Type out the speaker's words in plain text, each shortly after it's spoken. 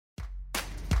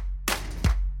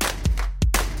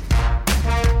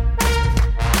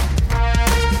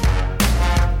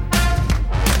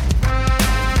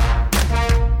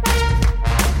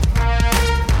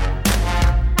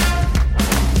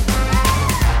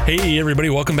Hey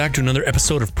everybody, welcome back to another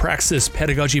episode of Praxis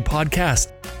Pedagogy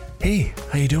Podcast. Hey,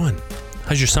 how you doing?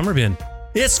 How's your summer been?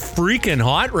 It's freaking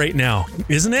hot right now,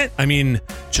 isn't it? I mean,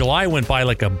 July went by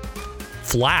like a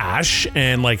flash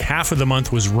and like half of the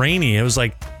month was rainy. It was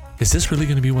like, is this really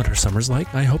going to be what our summer's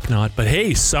like? I hope not. But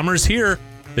hey, summer's here.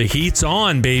 The heat's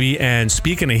on, baby. And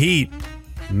speaking of heat,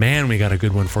 man, we got a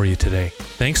good one for you today.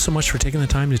 Thanks so much for taking the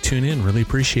time to tune in. Really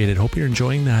appreciate it. Hope you're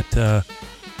enjoying that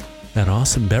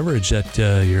awesome beverage that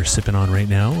you're sipping on right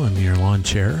now on your lawn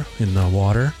chair, in the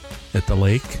water, at the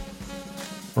lake,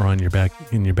 or on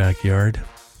in your backyard,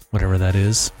 whatever that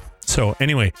is. So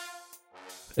anyway,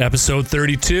 episode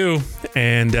 32,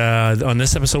 and on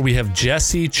this episode we have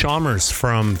Jesse Chalmers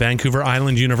from Vancouver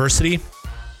Island University.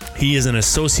 He is an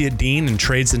associate dean in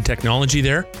trades and technology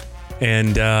there,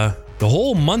 and the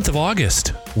whole month of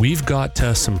August we've got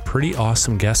some pretty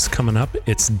awesome guests coming up.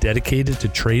 It's dedicated to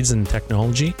trades and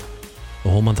technology the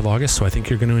whole month of August, so I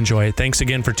think you're going to enjoy it. Thanks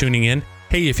again for tuning in.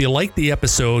 Hey, if you like the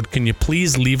episode, can you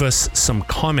please leave us some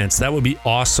comments? That would be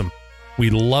awesome.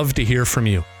 We'd love to hear from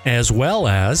you. As well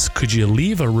as, could you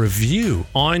leave a review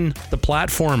on the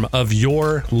platform of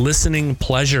your listening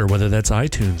pleasure, whether that's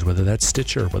iTunes, whether that's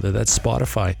Stitcher, whether that's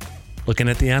Spotify. Looking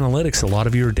at the analytics, a lot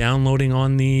of you are downloading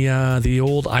on the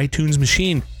old iTunes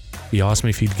machine. Be awesome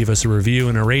if you'd give us a review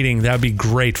and a rating. That'd be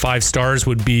great. 5 stars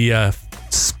would be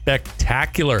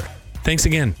spectacular. Thanks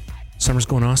again. Summer's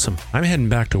going awesome. I'm heading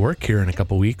back to work here in a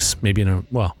couple weeks, maybe in a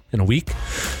week.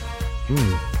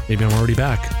 Maybe I'm already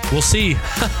back. We'll see.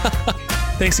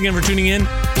 Thanks again for tuning in.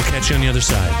 We'll catch you on the other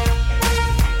side.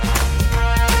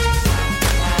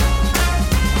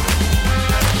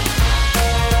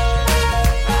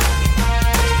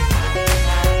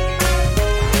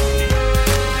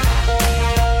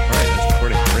 All right, that's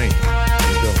recording. Great.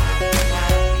 Here we go.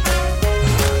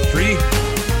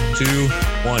 3, 2,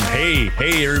 1.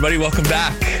 Hey, everybody! Welcome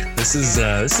back. This is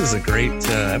a great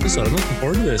episode. I'm looking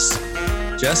forward to this.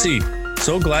 Jesse,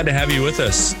 so glad to have you with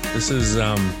us. This is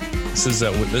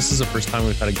the first time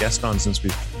we've had a guest on since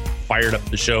we've fired up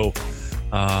the show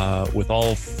with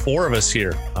all 4 of us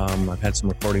here. I've had some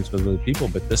recordings with other people,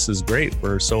 but this is great.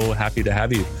 We're so happy to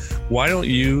have you. Why don't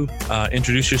you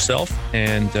introduce yourself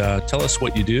and tell us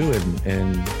what you do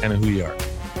and kind of who you are?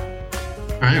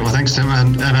 All right. Well, thanks, Tim.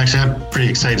 And actually, I'm pretty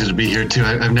excited to be here too.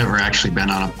 I've never actually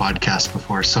been on a podcast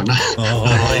before, so not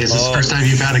only is this the first time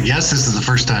you've had a guest, this is the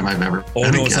first time I've ever. Oh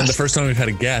no, it's not the first time we've had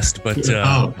a guest, but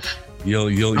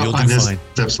you'll do fine.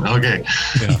 Okay.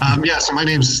 Yeah. So my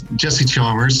name's Jesse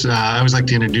Chalmers. I always like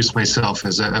to introduce myself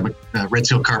as I'm a red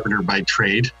seal carpenter by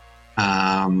trade,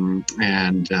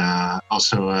 and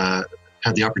also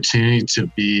had the opportunity to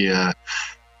be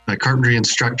a carpentry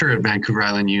instructor at Vancouver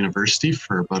Island University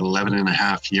for about 11 and a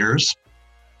half years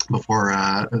before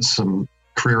some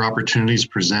career opportunities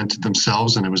presented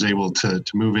themselves, and I was able to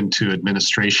move into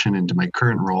administration into my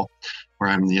current role, where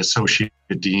I'm the associate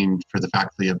dean for the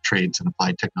Faculty of Trades and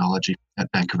Applied Technology at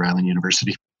Vancouver Island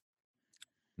University.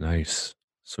 Nice.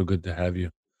 So good to have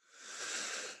you.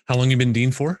 How long you been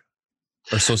dean for?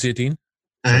 Or associate dean?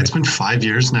 It's been 5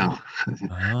 years now.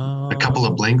 A couple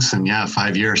of blinks and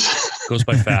 5 years. Goes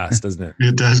by fast, doesn't it?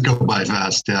 It does go by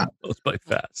fast, yeah. Goes by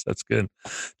fast. That's good.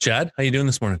 Chad, how you doing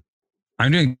this morning?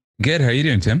 I'm doing good. How are you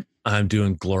doing, Tim? I'm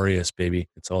doing glorious, baby.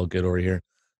 It's all good over here.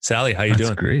 Sally, how you doing?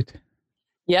 That's great.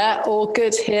 Yeah, all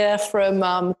good here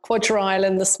from Quadra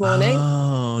Island this morning,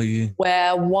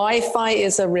 where Wi-Fi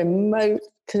is a remote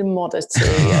commodity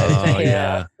over here.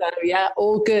 Yeah. So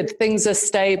all good. Things are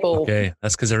stable. Okay,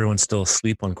 that's because everyone's still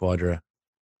asleep on Quadra.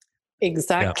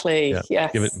 Exactly. Yeah.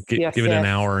 Yes. Give it an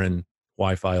hour and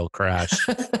Wi-Fi will crash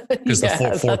because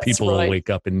the four people will wake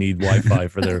up and need Wi-Fi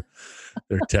for their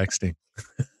texting.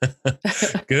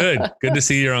 Good to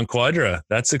see you're on Quadra.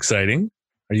 That's exciting.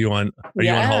 Are you on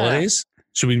holidays?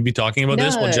 Should we be talking about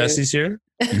this while Jesse's here?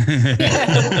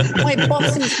 My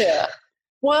boss is here.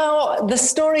 Well, the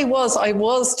story was I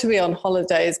was to be on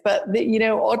holidays, but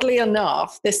oddly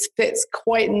enough, this fits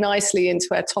quite nicely into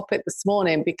our topic this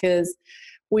morning because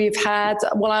we've had,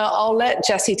 I'll let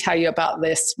Jesse tell you about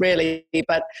this really,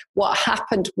 but what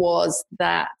happened was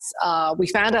that we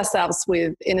found ourselves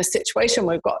in a situation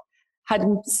where had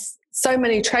so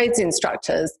many trades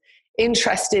instructors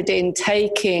interested in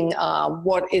taking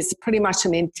what is pretty much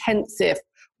an intensive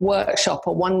workshop, a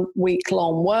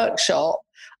 1-week-long workshop,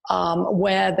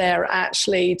 where they're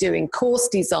actually doing course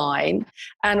design.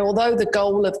 And although the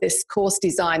goal of this course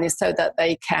design is so that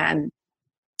they can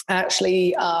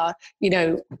actually,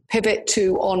 pivot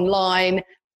to online,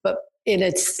 but in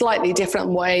a slightly different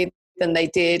way than they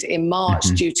did in March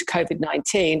due to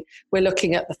COVID-19. We're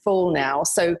looking at the fall now.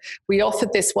 So we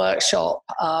offered this workshop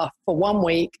for 1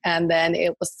 week, and then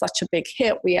it was such a big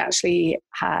hit, we actually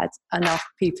had enough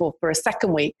people for a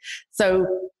second week.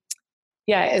 So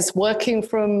yeah, it's working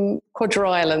from Quadra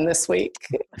Island this week.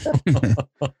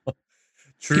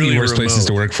 Truly worse places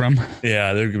to work from.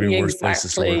 Yeah, there could be worse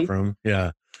places to work from.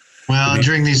 Yeah. Well,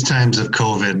 during these times of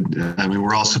COVID, I mean,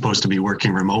 we're all supposed to be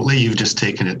working remotely. You've just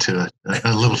taken it to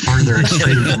a little further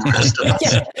extreme than the rest of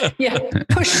us. Yeah,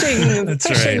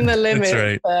 pushing the limit. That's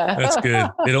right. That's good.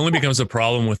 It only becomes a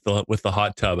problem with the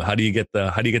hot tub. How do you get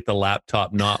the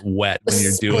laptop not wet when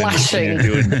you're doing splashing?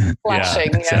 Yeah,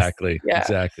 exactly. Yes.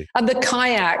 Exactly. And the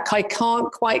kayak, I can't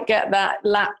quite get that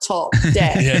laptop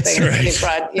deck That's thing. right.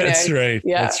 Brad, That's right.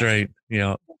 Yeah. That's right.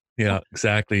 Yeah,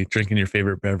 exactly. Drinking your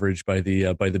favorite beverage by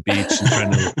the beach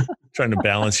and trying to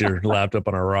balance your laptop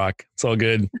on a rock. It's all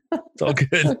good. It's all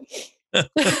good.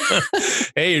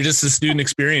 Hey, you're just a student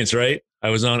experience, right? I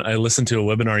listened to a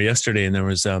webinar yesterday, and there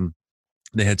was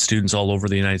they had students all over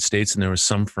the United States, and there was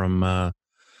some from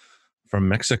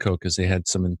Mexico, because they had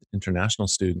some international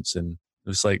students, and it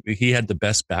was like he had the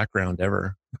best background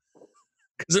ever.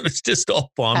 Because it was just all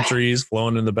palm trees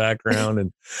flowing in the background.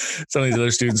 And some of these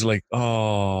other students are like,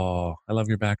 oh, I love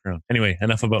your background. Anyway,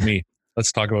 enough about me.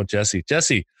 Let's talk about Jesse.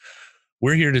 Jesse,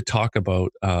 we're here to talk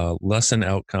about lesson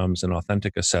outcomes and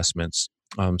authentic assessments.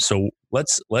 So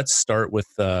let's start with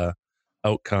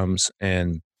outcomes,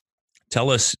 and tell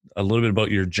us a little bit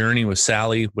about your journey with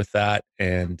Sally with that.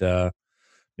 And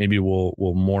maybe we'll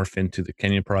morph into the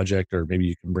Kenya project, or maybe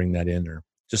you can bring that in, or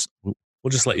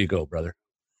we'll just let you go, brother.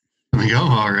 We go.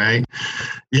 All right.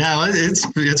 Yeah,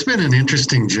 it's been an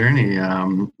interesting journey.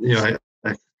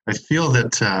 I feel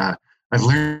that I've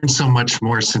learned so much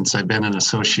more since I've been an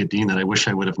associate dean that I wish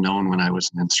I would have known when I was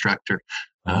an instructor.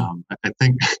 I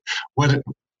think what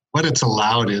it's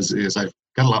allowed is I've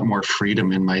got a lot more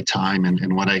freedom in my time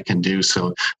and what I can do.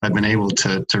 So I've been able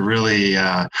to really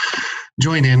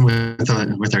join in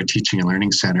with our teaching and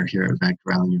learning center here at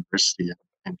Vancouver Island University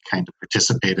and kind of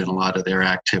participate in a lot of their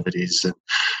activities.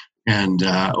 And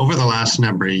over the last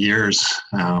number of years,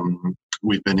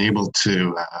 we've been able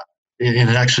to, and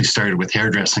it actually started with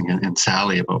hairdressing in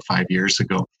Sally about 5 years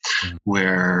ago,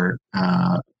 where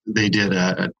they did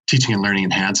a teaching and learning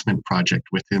enhancement project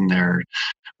within their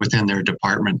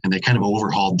department, and they kind of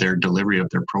overhauled their delivery of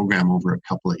their program over a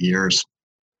couple of years.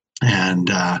 And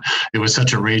it was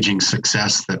such a raging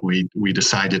success that we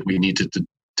decided we needed to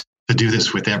do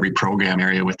this with every program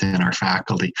area within our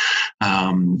faculty.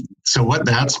 So what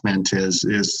that's meant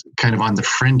is kind of on the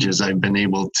fringes, I've been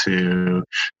able to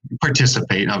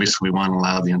participate. Obviously, we want to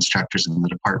allow the instructors and the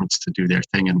departments to do their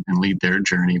thing and lead their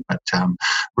journey. But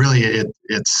really,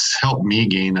 it's helped me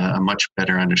gain a much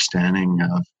better understanding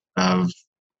of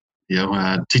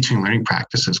teaching and learning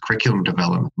practices, curriculum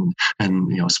development,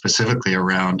 and specifically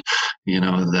around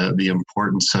the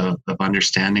importance of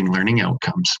understanding learning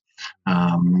outcomes.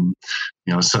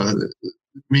 So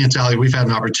me and Sally, we've had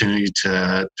an opportunity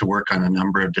to work on a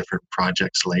number of different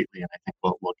projects lately, and I think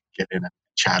we'll get in and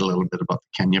chat a little bit about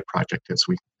the Kenya project as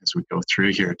we go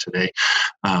through here today.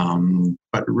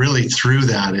 But really, through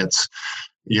that, it's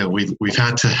we've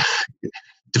had to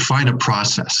define a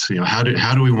process. How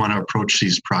do we want to approach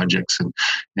these projects,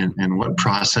 and what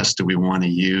process do we want to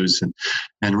use?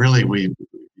 And really,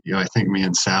 I think me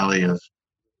and Sally have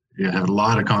a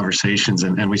lot of conversations,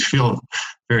 and we feel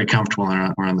very comfortable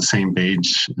and we're on the same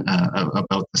page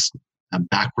about this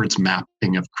backwards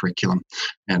mapping of curriculum,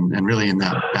 and really in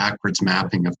that backwards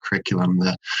mapping of curriculum,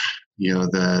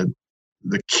 the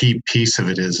key piece of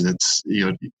it is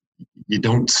you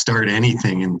don't start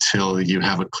anything until you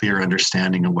have a clear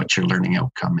understanding of what your learning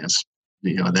outcome is.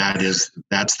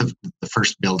 That's the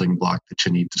first building block that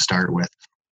you need to start with.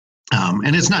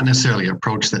 And it's not necessarily an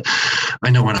approach that I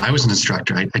know when I was an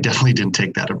instructor, I definitely didn't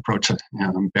take that approach.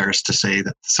 I'm embarrassed to say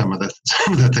that some of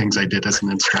the things I did as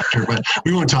an instructor, but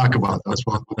we won't talk about those.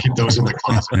 We'll keep those in the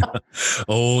closet.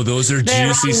 Oh, those are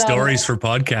juicy stories for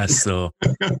podcasts, though.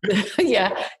 Yeah,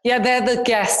 they're the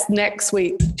guests next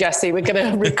week, Jesse. We're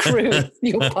going to recruit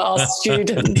your past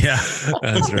students. Yeah,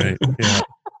 that's right. Yeah.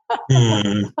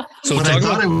 So but I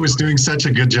thought I was doing such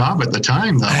a good job at the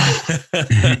time,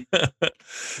 though.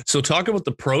 So talk about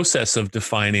the process of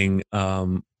defining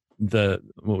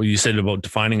what you said about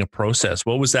defining a process.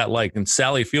 What was that like? And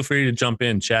Sally, feel free to jump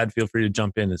in. Chad, feel free to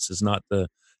jump in. This is not the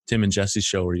Tim and Jesse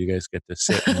show where you guys get to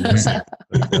sit and listen.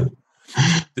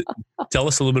 Tell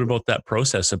us a little bit about that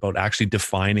process, about actually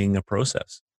defining a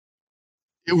process.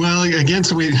 Well, again,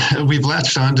 so we've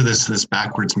latched onto this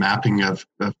backwards mapping of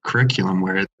curriculum,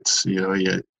 where it's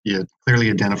clearly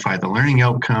identify the learning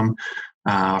outcome.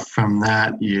 From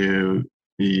that, you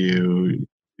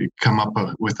come up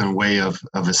with a way of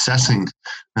assessing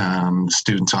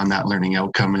students on that learning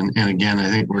outcome. And again, I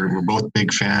think we're both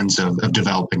big fans of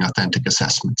developing authentic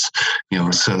assessments.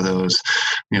 So those,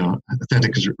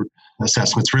 authentic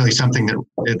assessments really something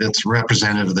that's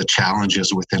representative of the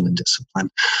challenges within a discipline.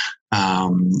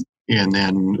 And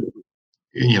then,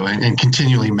 and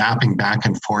continually mapping back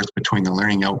and forth between the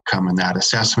learning outcome and that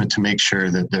assessment to make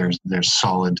sure that there's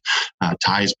solid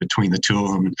ties between the two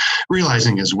of them.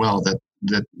 Realizing as well that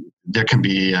there can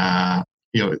be,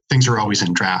 things are always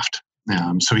in draft.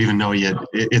 So even though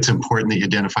it's important that you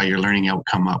identify your learning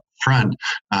outcome up front,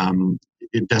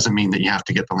 it doesn't mean that you have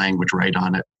to get the language right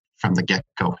on it from the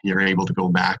get-go. You're able to go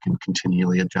back and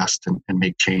continually adjust and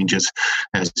make changes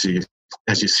as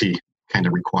you see kind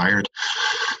of required.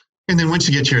 And then once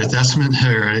you get your assessment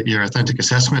or your authentic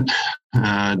assessment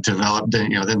developed,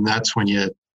 then that's when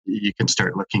you can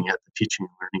start looking at the teaching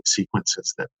and learning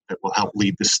sequences that will help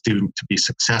lead the student to be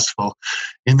successful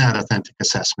in that authentic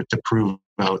assessment to prove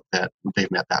out that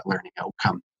they've met that learning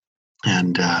outcome.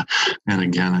 And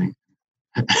again,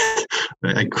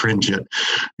 I cringe at,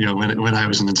 when I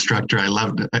was an instructor, I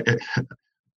loved it.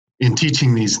 In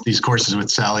teaching these courses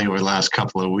with Sally over the last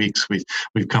couple of weeks,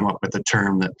 we've come up with a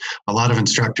term that a lot of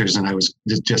instructors, and I was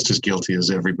just as guilty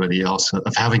as everybody else,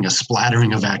 of having a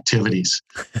splattering of activities.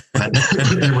 But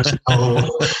there was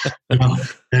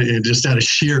just out of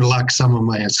sheer luck, some of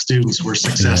my students were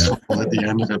successful at the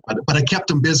end of it. But I kept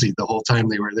them busy the whole time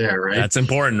they were there, right? That's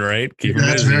important, right?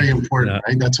 That's very important,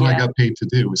 right? That's what I got paid to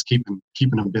do, was keeping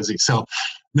them busy. So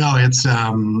no, it's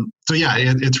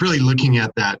it's really looking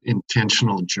at that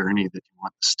intentional journey that you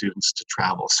want the students to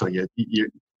travel. So you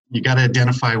got to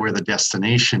identify where the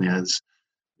destination is,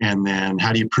 and then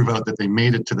how do you prove out that they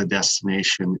made it to the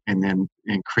destination, and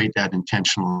create that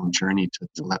intentional journey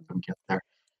to let them get there.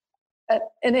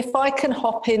 And if I can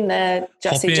hop in there,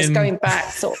 Jesse, just going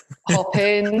back, so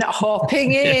hopping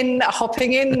in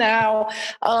now.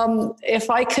 If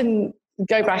I can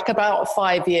go back about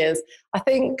 5 years, I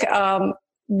think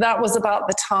that was about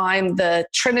the time the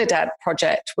Trinidad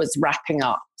project was wrapping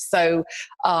up. So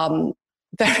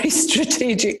very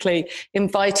strategically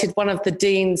invited one of the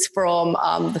deans from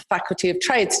the Faculty of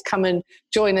Trades to come and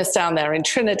join us down there in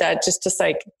Trinidad, just to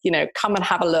say, come and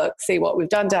have a look, see what we've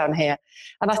done down here.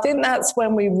 And I think that's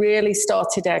when we really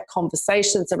started our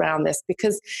conversations around this,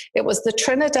 because it was the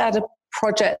Trinidad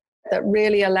project that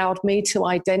really allowed me to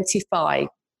identify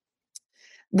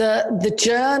the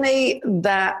journey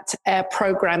that our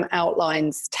program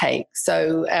outlines take.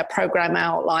 So our program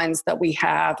outlines that we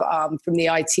have from the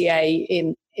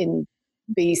ITA in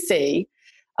BC,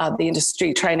 the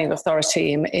Industry Training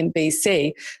Authority in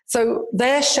BC. So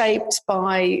they're shaped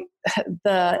by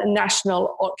the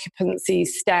National Occupancy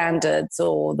Standards,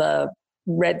 or the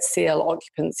Red Seal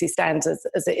Occupancy Standards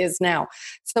as it is now.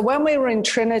 So when we were in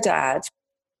Trinidad,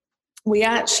 we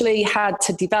actually had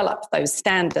to develop those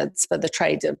standards for the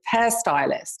trade of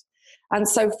hairstylist. And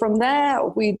so from there,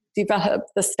 we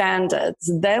developed the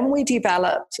standards. Then we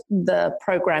developed the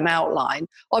program outline,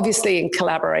 obviously in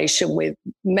collaboration with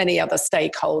many other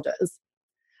stakeholders.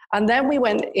 And then we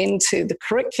went into the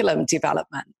curriculum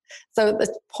development. So at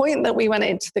the point that we went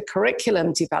into the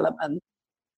curriculum development,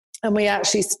 and we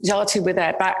actually started with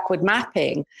our backward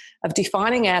mapping of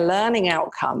defining our learning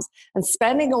outcomes and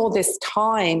spending all this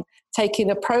time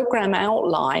taking a program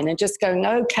outline and just going,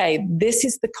 okay, this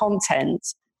is the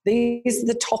content. These are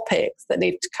the topics that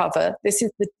need to cover. This is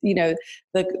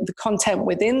the content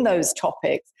within those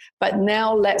topics. But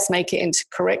now let's make it into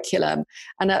curriculum.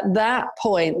 And at that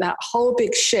point, that whole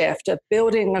big shift of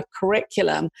building a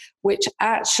curriculum, which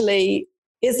actually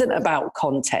isn't about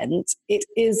content, it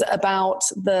is about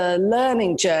the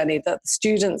learning journey that the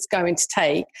student's going to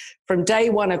take from day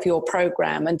one of your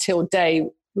program until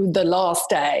the last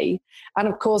day. And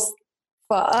of course,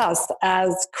 for us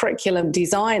as curriculum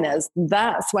designers,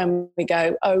 that's when we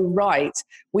go, oh, right,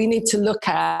 we need to look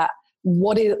at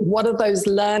what are those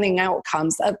learning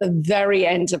outcomes at the very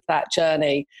end of that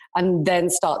journey, and then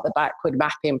start the backward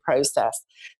mapping process.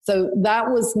 So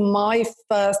that was my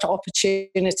first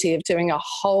opportunity of doing a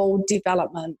whole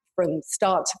development from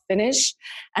start to finish.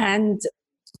 And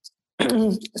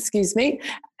excuse me.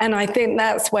 And I think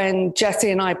that's when Jesse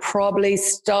and I probably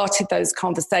started those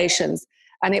conversations.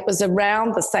 And it was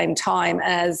around the same time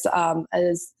as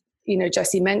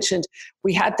Jesse mentioned,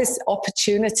 we had this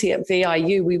opportunity at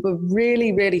VIU. We were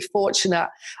really, really fortunate.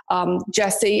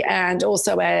 Jesse and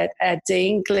also our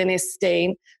dean, Glynis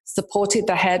Steen, supported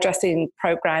the hairdressing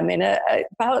program in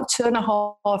about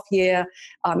 2.5 year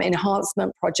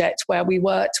enhancement project where we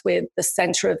worked with the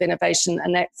Center of Innovation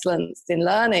and Excellence in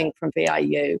Learning from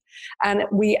VIU. And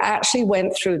we actually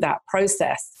went through that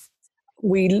process.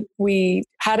 We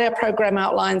had our program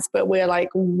outlines, but we're like,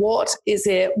 what is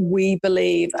it we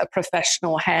believe a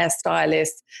professional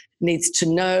hairstylist needs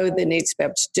to know, they need to be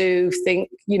able to do, think,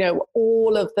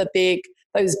 all of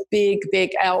those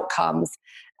big outcomes,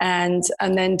 and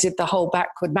then did the whole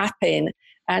backward mapping.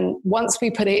 And once we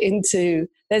put it into,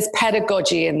 there's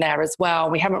pedagogy in there as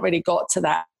well. We haven't really got to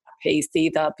that piece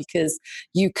either, because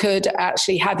you could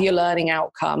actually have your learning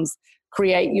outcomes,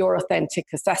 create your authentic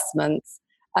assessments,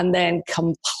 and then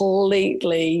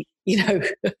completely,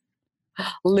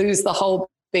 lose the whole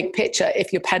big picture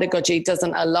if your pedagogy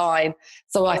doesn't align.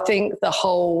 So I think the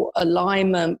whole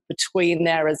alignment between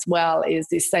there as well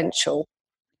is essential.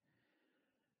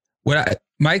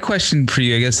 My question for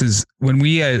you, I guess, is when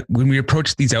we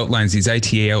approach these outlines, these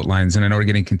ITA outlines, and I know we're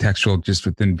getting contextual just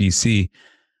within BC,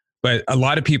 but a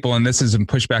lot of people, and this is some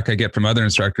pushback I get from other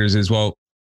instructors, is, well,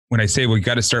 when I say, well, you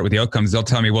got to start with the outcomes, they'll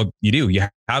tell me, well, you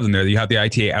have them there. You have the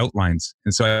ITA outlines.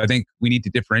 And so I think we need to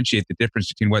differentiate the difference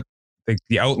between what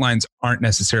the outlines aren't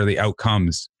necessarily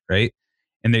outcomes, right?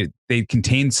 And they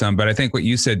contain some, but I think what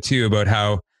you said too about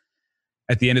how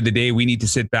at the end of the day, we need to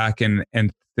sit back and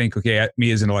think, okay,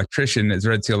 me as an electrician, as a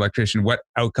Red Seal electrician, what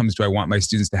outcomes do I want my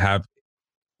students to have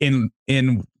in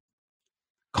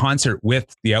concert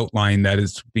with the outline that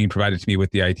is being provided to me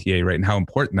with the ITA, right? And how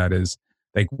important that is.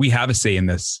 Like, we have a say in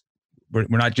this. We're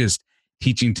not just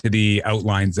teaching to the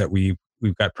outlines that we've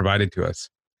got provided to us.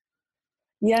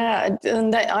 Yeah,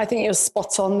 and I think you're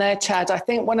spot on there, Chad. I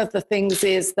think one of the things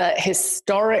is that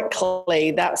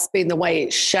historically that's been the way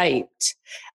it's shaped.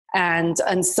 And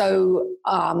so,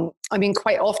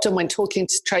 quite often when talking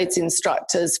to trades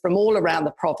instructors from all around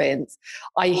the province,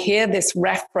 I hear this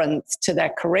reference to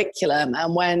their curriculum.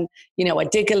 And when, I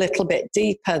dig a little bit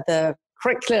deeper, the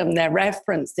curriculum they're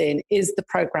referencing is the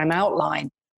program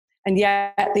outline. And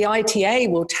yet the ITA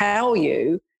will tell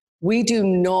you, we do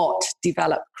not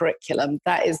develop curriculum.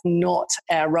 That is not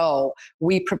our role.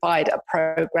 We provide a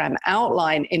program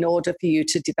outline in order for you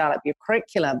to develop your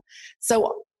curriculum.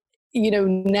 So,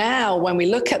 now when we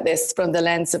look at this from the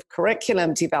lens of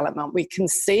curriculum development, we can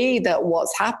see that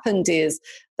what's happened is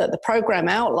that the program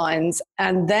outlines,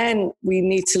 and then we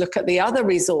need to look at the other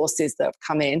resources that have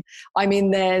come in.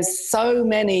 There's so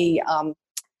many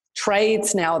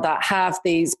trades now that have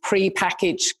these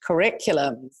pre-packaged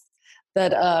curriculums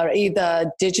that are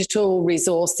either digital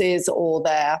resources or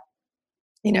they're,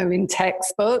 in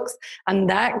textbooks, and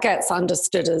that gets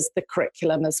understood as the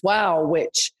curriculum as well,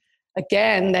 which,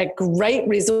 again, they're great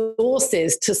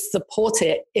resources to support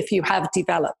it if you have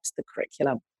developed the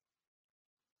curriculum.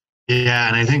 Yeah,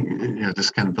 and I think,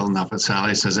 just kind of building off what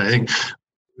Sally says, I think,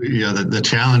 the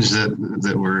challenge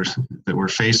that we're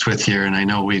faced with here, and I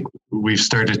know we've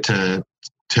started to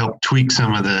help tweak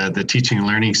some of the teaching and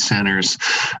learning centers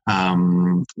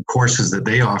courses that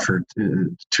they offer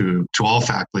to all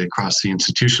faculty across the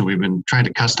institution. We've been trying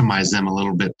to customize them a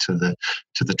little bit to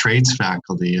the trades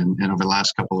faculty, and over the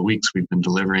last couple of weeks we've been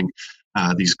delivering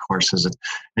these courses.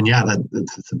 And yeah,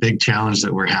 the big challenge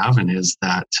that we're having is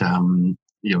that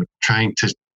trying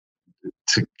to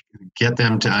get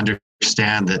them to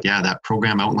understand that, that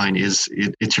program outline it's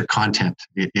your content.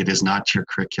 It is not your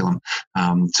curriculum.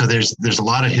 So there's a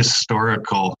lot of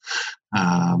historical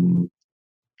kind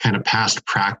of past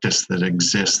practice that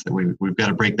exists that we've got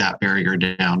to break that barrier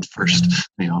down first,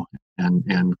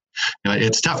 and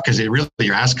it's tough because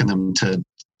you're asking them to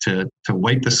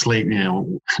wipe the slate,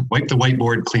 wipe the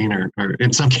whiteboard clean, or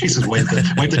in some cases wipe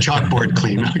the chalkboard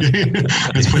clean.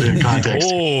 Let's put it in context.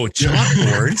 Oh,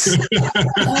 chalkboards!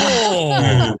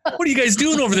 Oh, what are you guys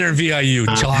doing over there in VIU?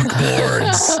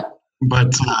 Chalkboards.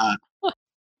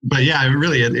 But yeah,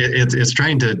 really, it's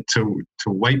trying to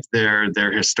wipe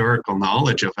their historical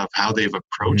knowledge of how they've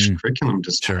approached curriculum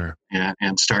design,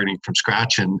 and starting from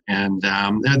scratch, and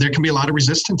there can be a lot of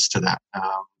resistance to that.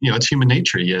 It's human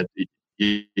nature.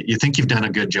 You think you've done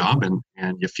a good job, and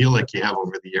you feel like you have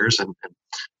over the years, and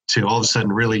to all of a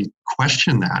sudden really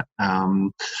question that,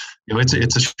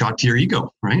 it's a shot to your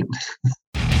ego, right?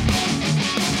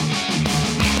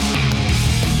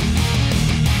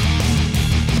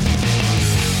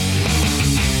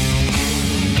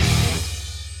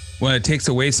 Well, it takes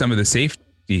away some of the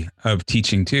safety of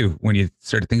teaching too, when you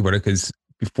start to think about it, because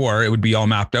before it would be all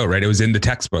mapped out, right? It was in the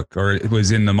textbook or it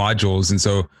was in the modules. And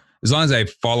so as long as I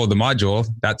follow the module,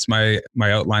 that's my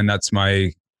outline, that's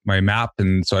my map.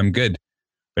 And so I'm good.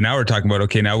 But now we're talking about,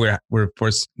 okay, now we're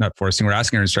asking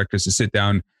our instructors to sit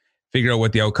down, figure out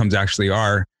what the outcomes actually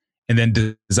are, and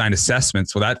then design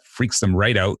assessments. Well, that freaks them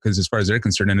right out, because as far as they're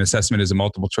concerned, an assessment is a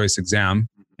multiple choice exam,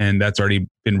 and that's already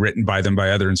been written by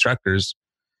other instructors.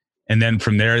 And then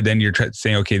from there, then you're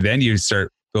saying, okay, then you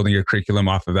start building your curriculum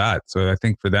off of that. So I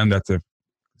think for them, that's a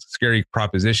scary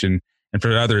proposition. And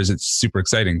for others, it's super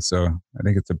exciting. So I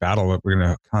think it's a battle that we're going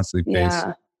to constantly face.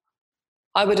 Yeah,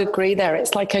 I would agree there.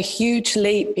 It's like a huge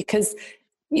leap because,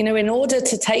 you know, in order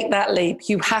to take that leap,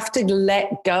 you have to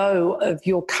let go of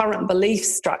your current belief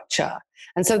structure.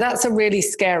 And so that's a really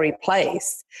scary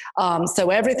place. So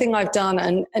everything I've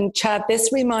done, and Chad, this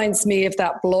reminds me of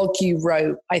that blog you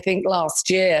wrote, I think last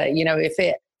year, you know, if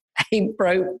it ain't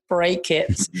broke, break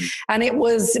it. And it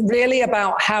was really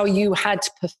about how you had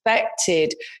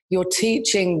perfected your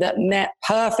teaching that met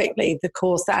perfectly the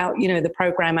course out, you know, the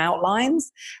program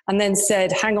outlines, and then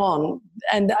said, hang on.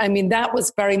 And I mean, that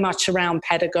was very much around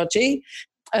pedagogy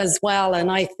as well.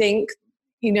 And I think,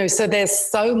 you know, so there's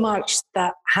so much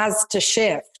that has to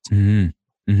shift.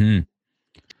 Mm-hmm. Mm-hmm.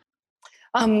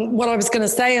 What I was going to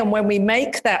say, and when we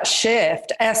make that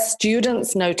shift, our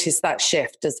students notice that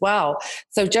shift as well.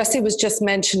 So Jesse was just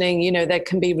mentioning, you know, there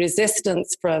can be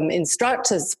resistance from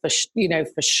instructors for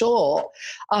sure.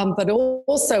 But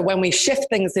also when we shift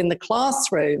things in the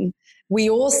classroom, we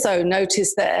also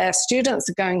notice that our students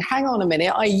are going, hang on a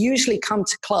minute, I usually come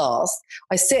to class,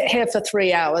 I sit here for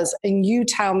 3 hours and you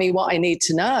tell me what I need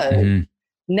to know. Mm-hmm.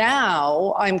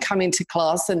 Now I'm coming to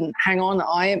class and hang on,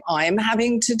 I am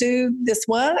having to do this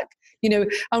work. You know,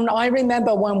 and I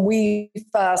remember when we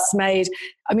first we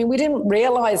didn't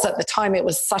realize at the time it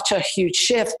was such a huge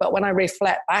shift, but when I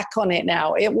reflect back on it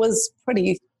now, it was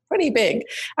pretty big.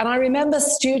 And I remember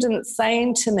students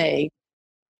saying to me,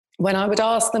 when I would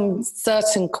ask them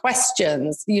certain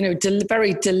questions, you know,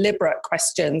 very deliberate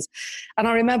questions. And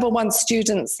I remember one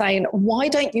student saying, why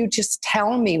don't you just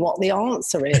tell me what the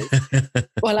answer is?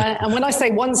 Well, and when I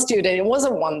say one student, it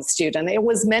wasn't one student, it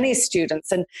was many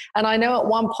students. And I know at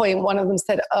one point, one of them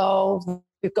said, oh,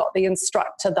 we've got the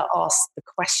instructor that asked the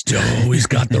question. Oh, he's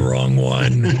got the wrong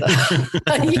one.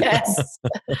 Yes.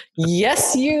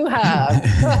 Yes, you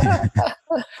have.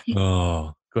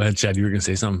 Oh, go ahead, Chad. You were going to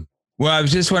say something. Well, I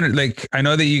was just wondering, like, I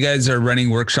know that you guys are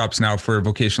running workshops now for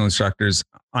vocational instructors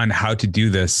on how to do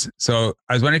this. So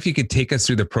I was wondering if you could take us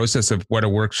through the process of what a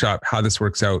workshop, how this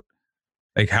works out.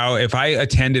 Like how, if I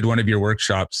attended one of your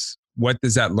workshops, what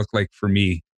does that look like for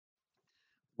me?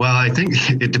 Well, I think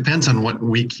it depends on what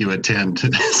week you attend.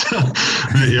 So,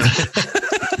 yeah.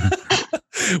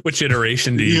 Which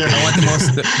iteration do you? Yeah. I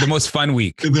want the most fun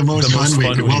week. The most fun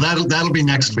week. Well, that'll be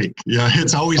next week. Yeah,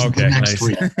 it's always the next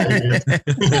week.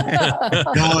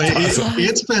 No,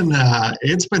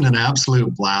 it's been an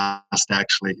absolute blast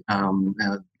actually.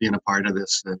 Being a part of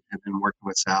this and working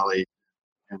with Sally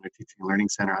and the Teaching and Learning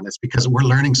Center on this, because we're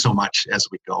learning so much as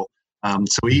we go.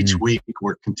 So each week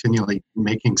we're continually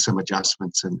making some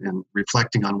adjustments and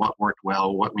reflecting on what worked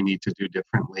well, what we need to do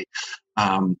differently.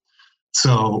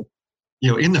 So,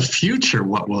 you know, in the future,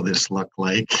 what will this look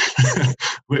like?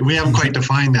 We haven't quite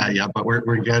defined that yet, but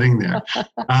we're getting there.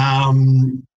 I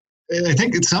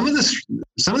think some of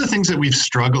the things that we've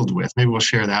struggled with, maybe we'll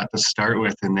share that to start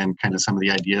with, and then kind of some of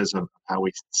the ideas of how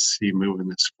we see moving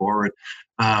this forward.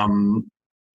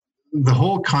 The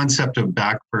whole concept of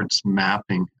backwards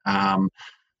mapping,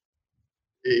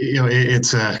 you know,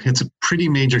 it's a pretty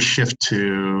major shift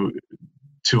to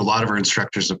a lot of our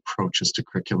instructors' approaches to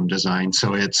curriculum design.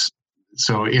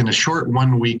 So in a short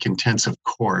 1 week intensive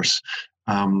course,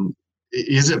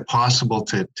 is it possible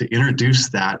to introduce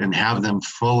that and have them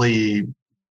fully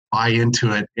buy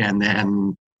into it and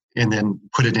then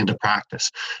put it into practice?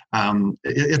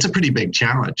 It's a pretty big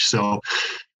challenge. So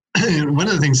one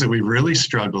of the things that we really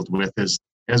struggled with is,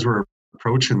 as we're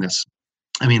approaching this,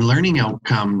 I mean, learning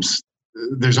outcomes,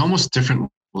 there's almost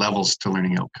different levels to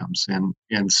learning outcomes.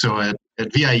 And so at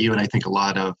VIU, and I think a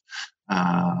lot of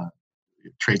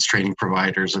trades training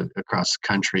providers across the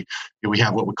country, we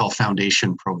have what we call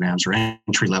foundation programs or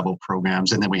entry-level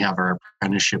programs, and then we have our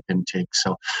apprenticeship intake.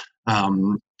 So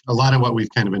a lot of what we've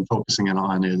kind of been focusing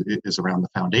on is around the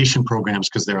foundation programs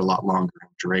because they're a lot longer in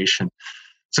duration.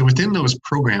 So within those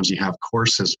programs, you have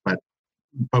courses, but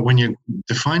when you're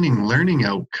defining learning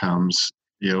outcomes,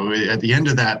 you know, at the end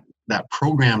of that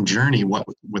program journey, what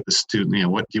with the student, you know,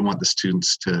 what do you want the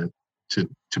students to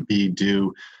be,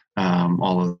 do,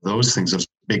 all of those things, those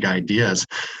big ideas.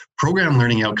 Program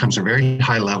learning outcomes are very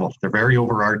high level. They're very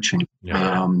overarching,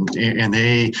 and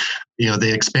they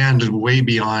expand way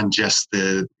beyond just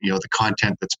the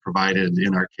content that's provided,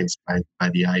 in our case by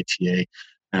the ITA.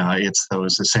 It's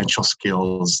those essential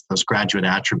skills, those graduate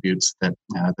attributes, that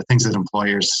the things that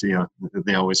employers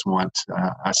they always want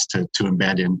us to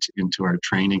embed into our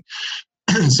training.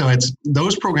 So it's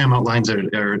those program outlines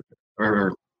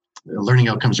are learning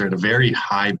outcomes are at a very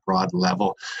high, broad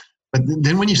level. But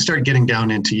then when you start getting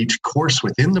down into each course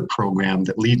within the program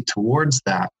that lead towards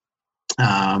that,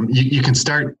 you can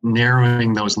start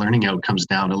narrowing those learning outcomes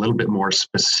down a little bit more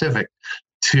specific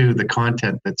to the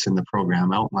content that's in the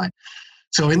program outline.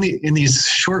 So in these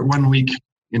short 1 week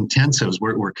intensives,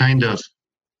 we're kind of,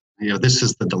 this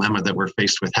is the dilemma that we're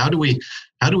faced with. How do we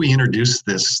introduce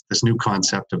this new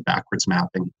concept of backwards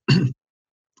mapping?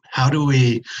 How do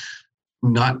we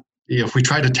not, if we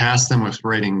try to task them with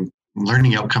writing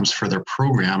learning outcomes for their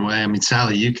program? I mean,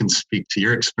 Sally, you can speak to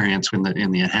your experience in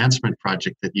the enhancement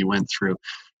project that you went through.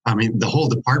 I mean, the whole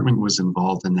department was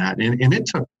involved in that, and it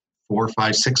took 4,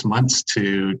 5, 6 months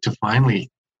to finally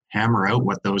hammer out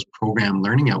what those program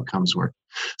learning outcomes were.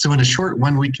 So in a short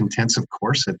 1 week intensive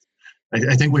course,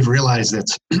 I think we've realized that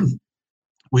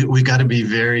we've got to be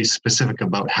very specific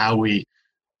about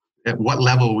at what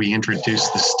level we introduce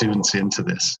the students into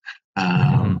this.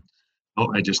 Oh,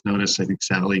 I just noticed, I think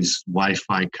Sally's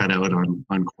Wi-Fi cut out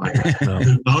on quiet.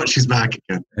 Oh, she's back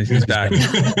again. She's back.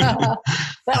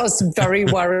 That was very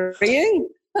worrying.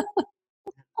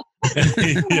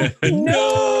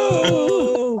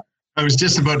 No. I was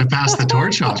just about to pass the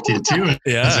torch off to you too.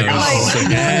 Yeah.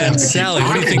 Sally,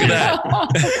 what do you think of that?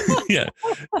 Yeah.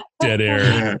 Dead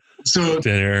air.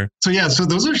 Yeah. So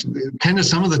those are kind of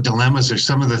some of the dilemmas, or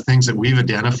some of the things that we've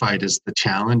identified as the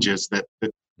challenges that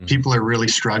people are really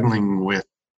struggling with,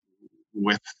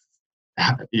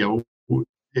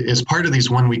 as part of these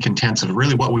 1 week intensive.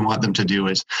 Really what we want them to do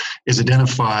is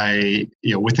identify,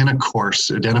 within a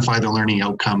course, identify the learning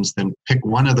outcomes, then pick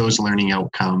one of those learning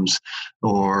outcomes,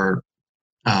 or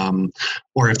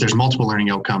if there's multiple learning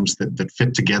outcomes that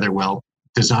fit together well,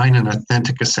 design an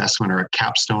authentic assessment or a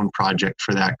capstone project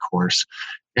for that course.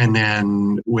 And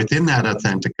then within that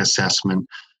authentic assessment,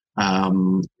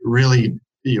 really,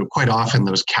 quite often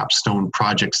those capstone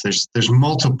projects, there's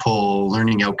multiple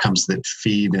learning outcomes that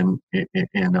feed, and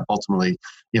ultimately,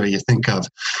 you think of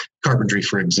carpentry,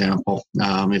 for example.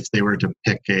 If they were to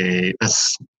pick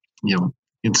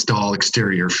install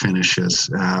exterior finishes,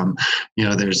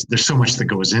 there's so much that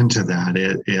goes into that.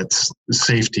 It's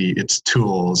safety, it's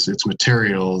tools, it's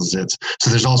materials, so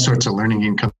there's all sorts of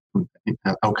learning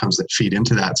outcomes that feed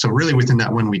into that. So really within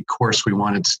that 1 week course, we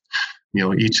wanted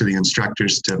each of the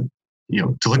instructors to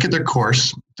look at their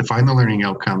course, to find the learning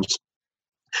outcomes,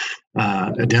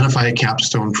 identify a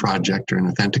capstone project or an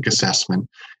authentic assessment,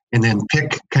 and then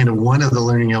pick kind of one of the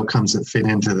learning outcomes that fit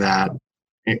into that,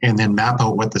 and then map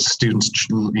out what the student's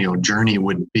journey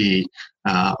would be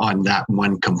on that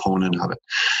one component of it.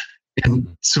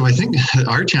 And so I think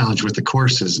our challenge with the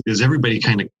course is everybody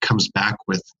kind of comes back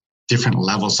with different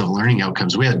levels of learning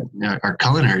outcomes. We had our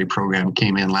culinary program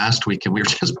came in last week, and we were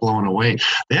just blown away.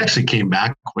 They actually came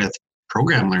back with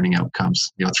program learning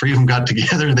outcomes. 3 of them got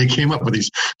together and they came up with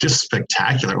these just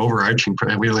spectacular overarching.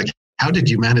 We were like, how did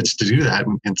you manage to do that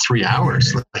in 3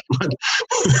 hours? Like, what?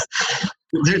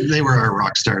 They were our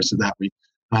rock stars of that week.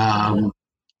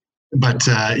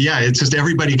 It's just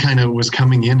everybody kind of was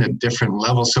coming in at different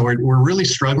levels. So we're really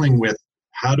struggling with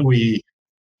how do we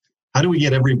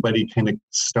get everybody kind of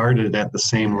started at the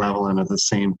same level and at the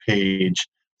same page,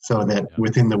 so that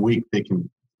within the week they can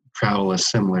travel a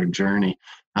similar journey.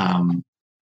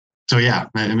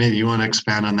 Maybe you want to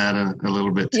expand on that a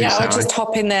little bit too. Yeah, Sally? I'll just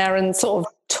hop in there and sort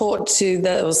of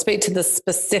speak to the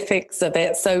specifics of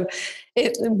it. So,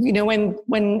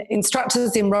 when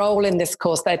instructors enroll in this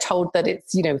course, they're told that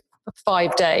it's a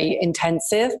 5-day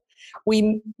intensive.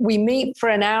 We meet for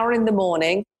an hour in the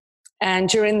morning, and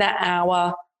during that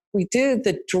hour, we do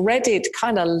the dreaded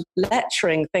kind of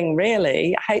lecturing thing,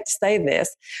 really. I hate to say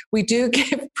this. We do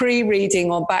give pre-reading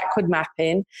on backward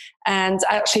mapping. And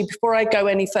actually, before I go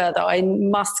any further, I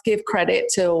must give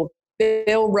credit to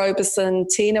Bill Roberson,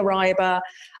 Tina Reiber,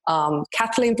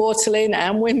 Kathleen Bortelin,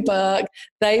 and Wim Burke.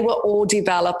 They were all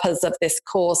developers of this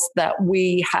course that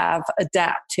we have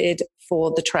adapted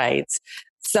for the trades.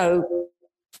 So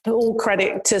all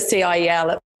credit to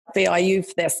CIEL at VIU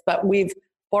for this, but we've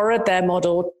borrowed their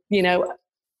model,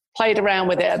 played around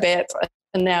with it a bit,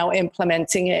 and now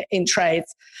implementing it in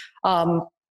trades.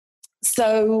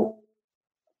 So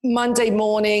Monday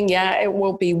morning, it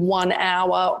will be 1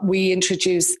 hour. We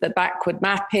introduce the backward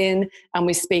mapping and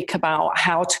we speak about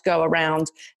how to go around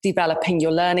developing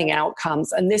your learning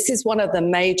outcomes. And this is one of the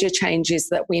major changes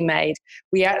that we made.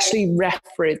 We actually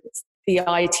reference the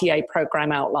ITA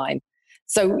program outline.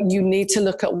 So you need to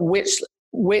look at which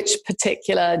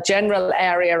particular general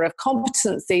area of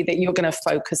competency that you're going to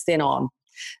focus in on.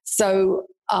 So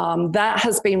that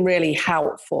has been really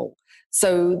helpful.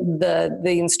 So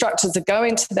the instructors are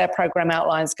going to their program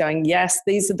outlines going, yes,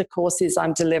 these are the courses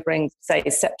I'm delivering, say,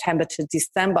 September to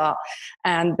December.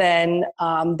 And then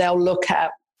they'll look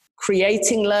at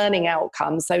creating learning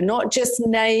outcomes. So not just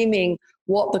naming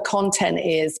what the content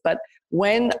is, but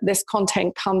when this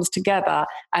content comes together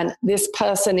and this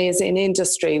person is in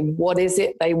industry, what is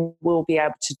it they will be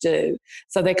able to do?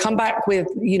 So they come back with,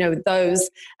 those,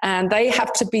 and they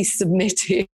have to be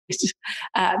submitted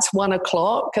at 1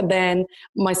 o'clock. And then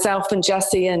myself and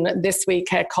Jessie, and this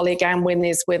week our colleague Anwin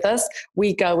is with us.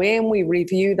 We go in, we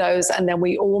review those, and then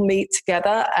we all meet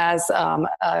together as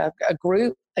a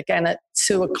group again at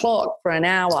 2 o'clock for an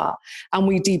hour, and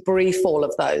we debrief all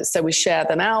of those. So we share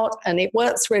them out, and it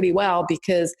works really well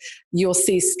because you'll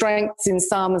see strengths in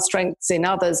some and strengths in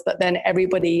others, but then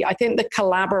everybody, I think the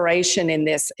collaboration in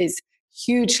this is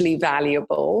hugely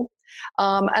valuable.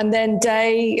 And then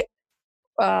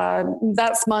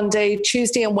that's Monday,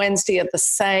 Tuesday and Wednesday are the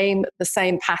same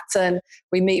pattern.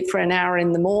 We meet for an hour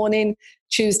in the morning.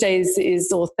 Tuesdays is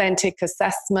authentic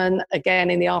assessment. Again,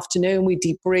 in the afternoon, we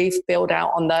debrief, build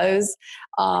out on those.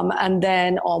 And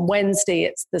then on Wednesday,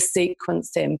 it's the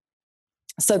sequencing.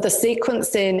 So the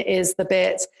sequencing is the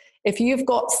bit, if you've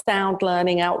got sound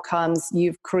learning outcomes,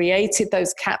 you've created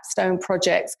those capstone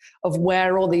projects of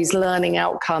where all these learning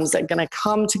outcomes are going to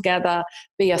come together,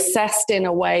 be assessed in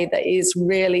a way that is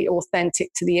really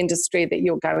authentic to the industry that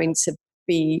you're going to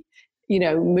be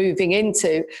moving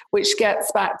into, which gets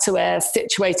back to our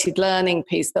situated learning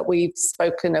piece that we've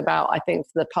spoken about, I think,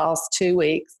 for the past 2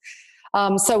 weeks.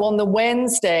 So on the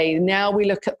Wednesday, now we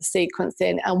look at the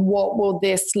sequencing and what will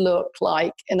this look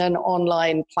like in an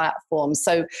online platform.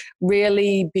 So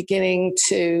really beginning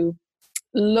to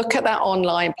look at that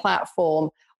online platform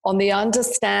on the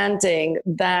understanding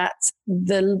that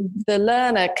the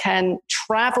learner can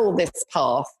travel this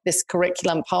path, this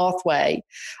curriculum pathway,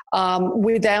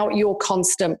 without your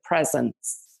constant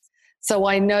presence. So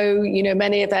I know,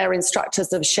 many of our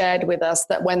instructors have shared with us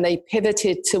that when they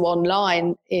pivoted to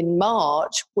online in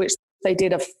March, which they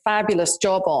did a fabulous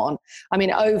job on,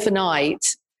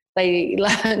 overnight, they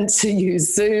learned to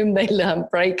use Zoom, they learned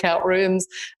breakout rooms,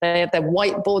 they have their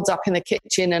whiteboards up in the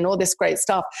kitchen and all this great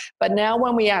stuff. But now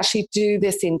when we actually do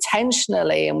this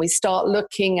intentionally and we start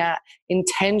looking at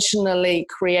intentionally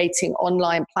creating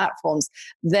online platforms,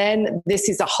 then this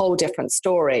is a whole different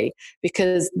story,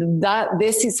 because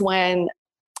this is when,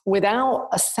 without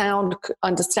a sound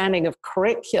understanding of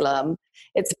curriculum,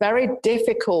 it's very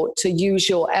difficult to use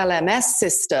your LMS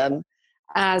system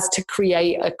as to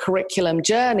create a curriculum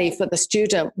journey for the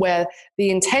student where the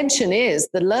intention is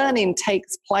the learning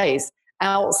takes place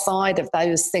outside of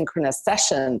those synchronous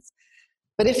sessions.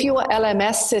 But if your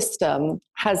LMS system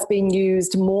has been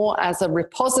used more as a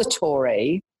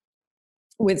repository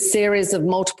with series of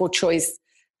multiple choice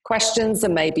questions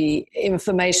and maybe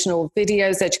informational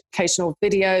videos, educational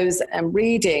videos and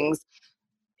readings,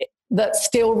 that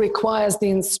still requires the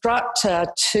instructor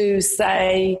to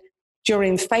say,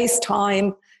 during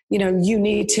FaceTime, you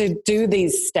need to do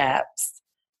these steps.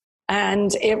 And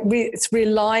it's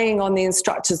relying on the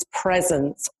instructor's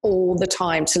presence all the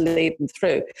time to lead them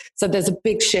through. So there's a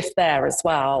big shift there as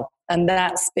well. And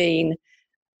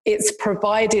it's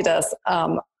provided us,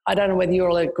 I don't know whether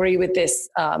you'll agree with this,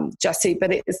 Jessie,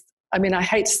 but I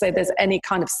hate to say there's any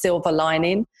kind of silver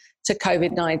lining to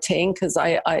COVID-19, because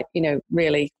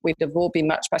really, we'd have all been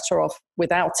much better off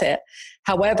without it.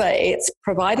 However, it's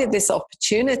provided this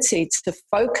opportunity to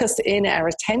focus in our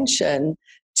attention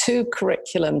to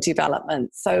curriculum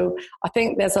development. So I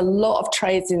think there's a lot of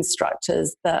trades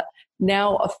instructors that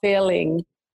now are feeling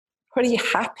pretty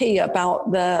happy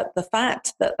about the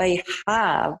fact that they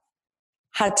have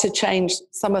had to change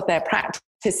some of their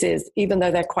practices, even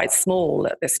though they're quite small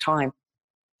at this time.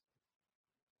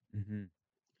 Mm-hmm.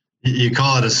 You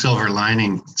call it a silver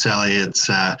lining, Sally. It's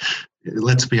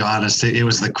let's be honest, it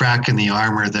was the crack in the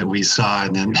armor that we saw,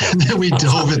 and then we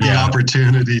dove at the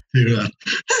opportunity to.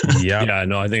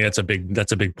 I think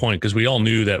that's a big point, because we all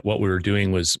knew that what we were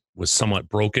doing was somewhat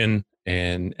broken,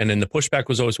 and then the pushback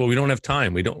was always, well, we don't have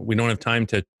time. We don't have time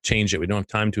to change it. We don't have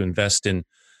time to invest in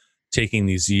taking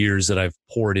these years that I've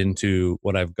poured into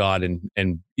what I've got and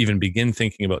even begin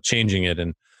thinking about changing it.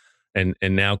 And And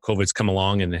now COVID's come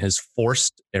along and has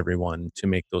forced everyone to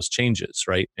make those changes,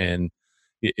 right? And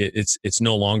it's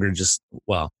no longer just,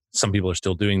 well, some people are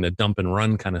still doing the dump and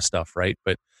run kind of stuff, right?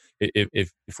 But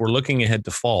if we're looking ahead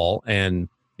to fall and,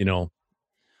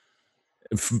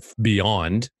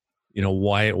 beyond,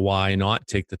 why not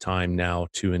take the time now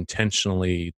to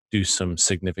intentionally do some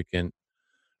significant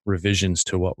revisions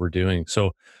to what we're doing?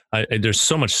 So there's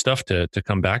so much stuff to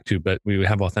come back to, but we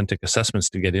have authentic assessments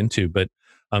to get into. But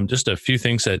just a few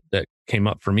things that came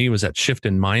up for me was that shift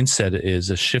in mindset is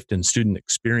a shift in student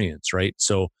experience, right?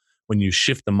 So when you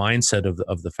shift the mindset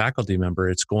of the faculty member,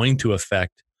 it's going to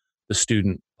affect the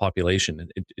student population.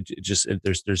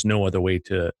 There's no other way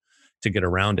to get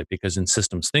around it, because in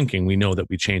systems thinking, we know that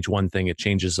we change one thing, it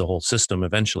changes the whole system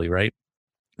eventually, right?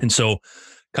 And so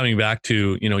coming back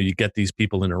to, you get these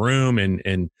people in a room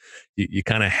and you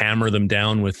kind of hammer them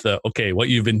down with, okay, what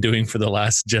you've been doing for the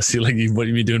last, Jesse, what you've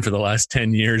been doing for the last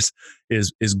 10 years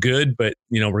is good, but,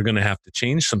 we're going to have to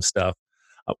change some stuff.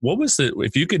 What was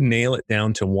if you could nail it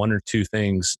down to one or two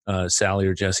things, Sally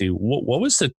or Jesse, what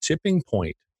was the tipping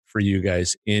point for you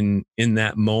guys in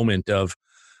that moment of,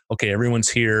 okay, everyone's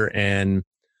here, and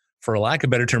for lack of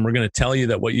a better term, we're going to tell you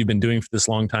that what you've been doing for this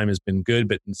long time has been good,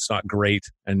 but it's not great.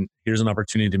 And here's an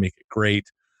opportunity to make it great.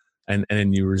 And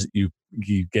then you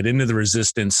get into the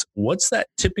resistance. What's that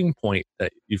tipping point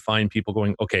that you find people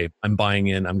going, okay, I'm buying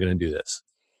in, I'm going to do this?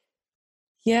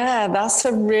 Yeah, that's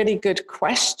a really good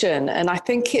question. And I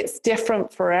think it's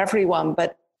different for everyone,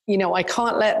 but I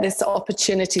can't let this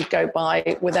opportunity go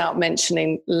by without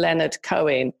mentioning Leonard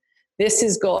Cohen. This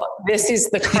is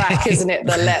the crack, isn't it,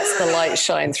 that lets the light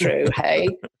shine through, hey?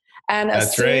 And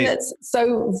That's right.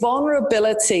 So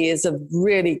vulnerability is a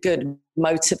really good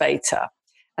motivator.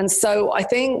 And so I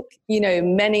think,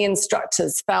 many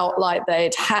instructors felt like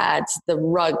they'd had the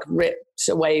rug ripped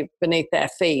away beneath their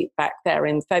feet back there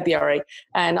in February.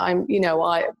 And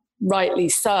I rightly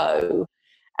so.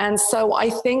 And so I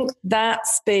think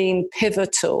that's been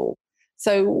pivotal.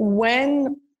 So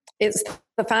when it's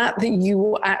the fact that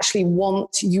you actually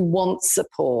want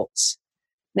support.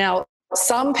 Now,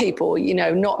 some people,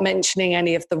 not mentioning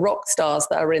any of the rock stars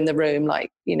that are in the room,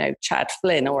 like, Chad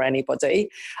Flynn or anybody,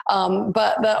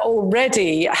 but that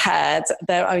already had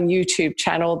their own YouTube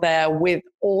channel there with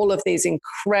all of these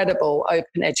incredible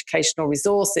open educational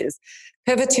resources.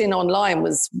 Pivoting online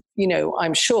was,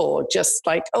 I'm sure, just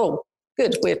like, oh,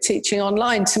 good, we're teaching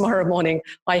online tomorrow morning.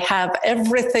 I have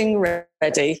everything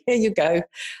ready. Here you go.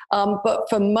 But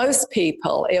for most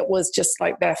people, it was just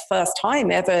like their first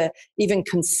time ever even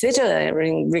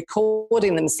considering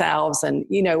recording themselves and,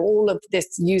 all of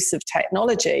this use of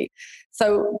technology.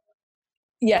 So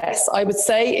yes, I would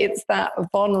say it's that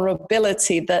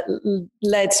vulnerability that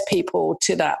led people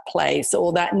to that place,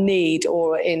 or that need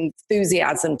or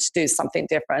enthusiasm to do something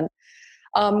different.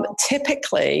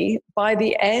 Typically, by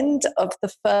the end of the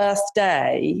first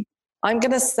day, I'm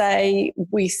going to say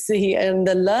we see in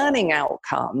the learning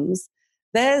outcomes,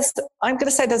 there's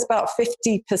about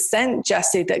 50%,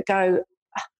 Jesse, that go,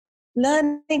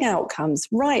 learning outcomes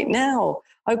right now.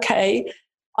 Okay,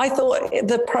 I thought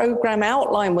the program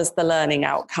outline was the learning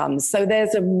outcomes. So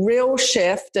there's a real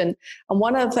shift. And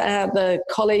one of the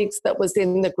colleagues that was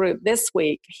in the group this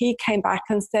week, he came back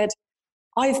and said,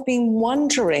 I've been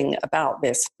wondering about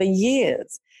this for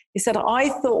years. He said, I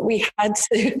thought we had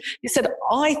to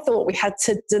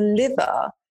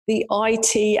deliver the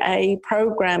ITA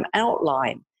program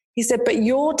outline. He said, but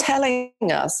you're telling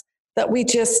us that we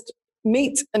just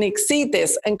meet and exceed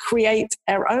this and create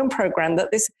our own program and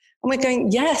we're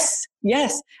going, yes.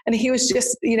 And he was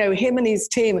just, him and his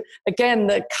team, again,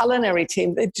 the culinary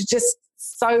team, they're just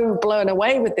so blown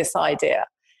away with this idea.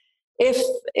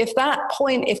 If that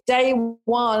point, if day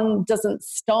one doesn't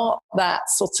start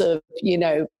that sort of,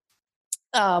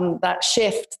 that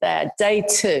shift there, day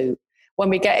two, when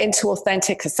we get into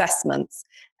authentic assessments,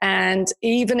 and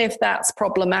even if that's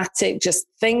problematic, just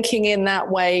thinking in that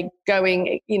way,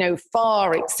 going,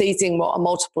 far exceeding what a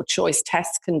multiple choice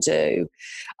test can do,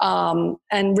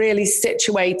 and really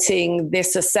situating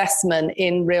this assessment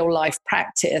in real life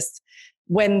practice.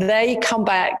 When they come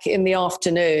back in the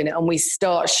afternoon and we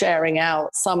start sharing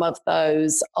out some of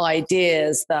those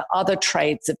ideas that other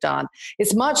trades have done,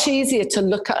 it's much easier to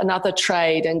look at another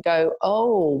trade and go,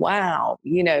 oh, wow,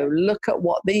 look at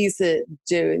what these are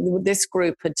doing, this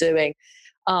group are doing.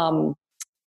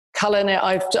 Culinary,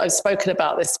 I've spoken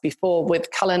about this before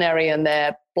with culinary and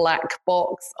their black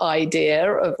box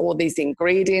idea of all these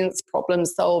ingredients, problem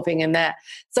solving in there.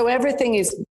 So everything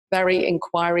is very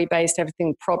inquiry based,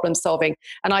 everything problem solving.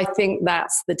 And I think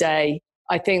that's the day.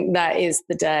 I think that is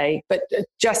the day. But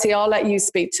Jesse, I'll let you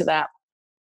speak to that.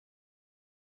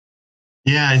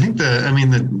 Yeah, I think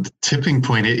the tipping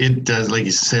point, it does, like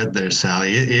you said there,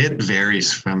 Sally, it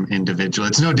varies from individual.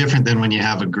 It's no different than when you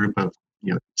have a group of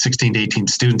 16 to 18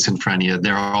 students in front of you.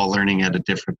 They're all learning at a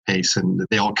different pace, and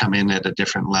they all come in at a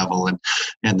different level,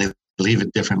 and they leave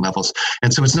at different levels.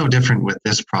 And so it's no different with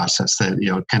this process that,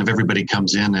 kind of everybody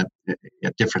comes in at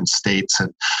different states.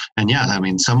 And yeah, I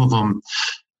mean, some of them,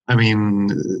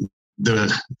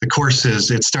 the courses,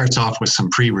 it starts off with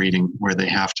some pre-reading where they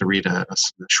have to read a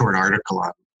short article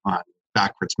on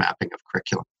backwards mapping of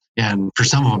curriculum. And for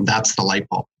some of them, that's the light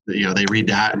bulb. They read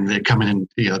that and they come in,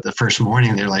 the first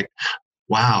morning, they're like,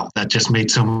 wow, that just made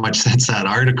so much sense, that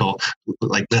article.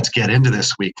 Like, let's get into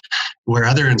this week. Where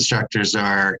other instructors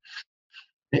are,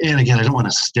 and again, I don't want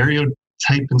to stereotype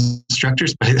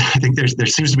instructors, but I think there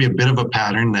seems to be a bit of a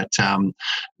pattern that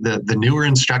the newer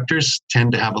instructors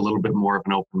tend to have a little bit more of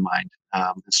an open mind.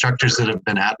 Instructors that have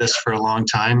been at this for a long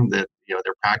time, that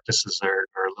their practices are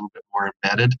a little bit more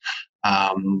embedded.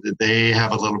 They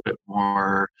have a little bit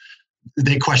more.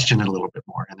 They question it a little bit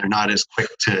more, and they're not as quick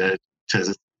to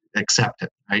accept it,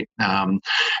 right? And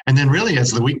then really,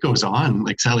 as the week goes on,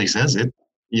 like Sally says, it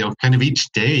kind of each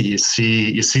day you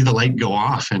see the light go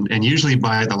off, and usually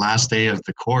by the last day of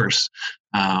the course,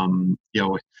 the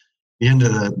end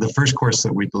of the first course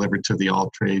that we delivered to the all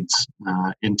trades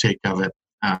intake of it,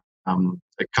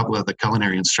 a couple of the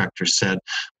culinary instructors said,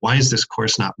 "Why is this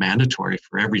course not mandatory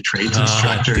for every trades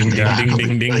instructor?" Ding, in the ding, back ding, of the,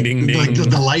 ding, ding, like, ding, like ding.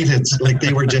 the light hits, like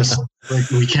they were just like,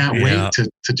 we can't Yeah. wait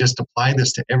to just apply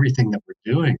this to everything that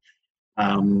we're doing.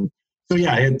 So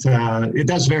yeah, it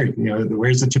does vary.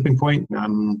 Where's the tipping point?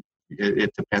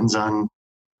 It depends on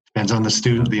the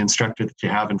student, the instructor that you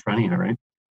have in front of you, right?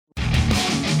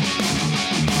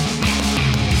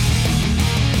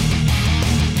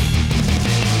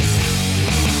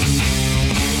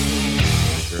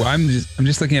 Well, I'm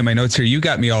just looking at my notes here. You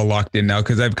got me all locked in now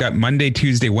because I've got Monday,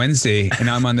 Tuesday, Wednesday, and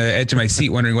I'm on the edge of my seat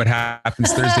wondering what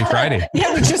happens Thursday, Friday.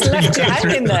 Yeah, we just left you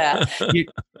hanging there.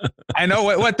 I know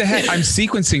what the heck. I'm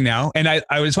sequencing now, and I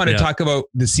just want to talk about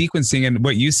the sequencing and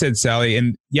what you said, Sally.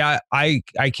 And yeah, I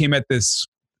came at this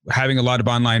having a lot of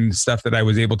online stuff that I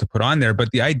was able to put on there,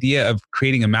 but the idea of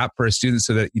creating a map for a student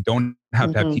so that you don't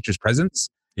have to have teachers' presence,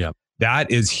 that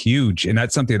is huge, and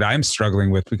that's something that I'm struggling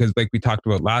with because, like we talked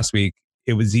about last week,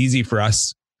 it was easy for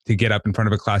us to get up in front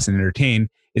of a class and entertain.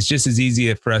 It's just as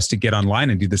easy for us to get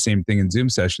online and do the same thing in Zoom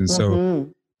sessions. So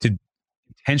to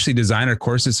potentially design our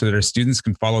courses so that our students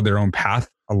can follow their own path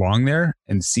along there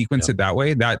and sequence it that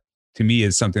way, that to me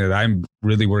is something that I'm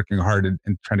really working hard and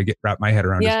trying to wrap my head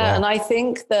around as well. Yeah, and I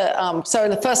think that,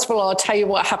 so first of all, I'll tell you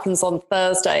what happens on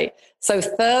Thursday. So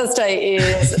Thursday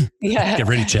is, Get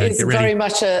ready, Chad. it's very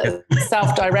much a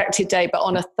self-directed day, but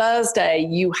on a Thursday,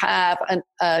 you have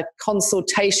a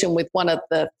consultation with one of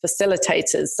the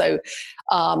facilitators. So,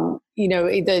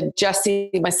 either Jesse,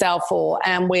 myself, or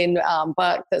Anwin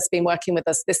Burke that's been working with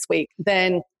us this week,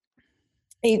 then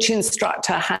each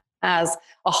instructor has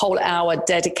a whole hour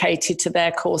dedicated to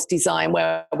their course design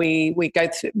where we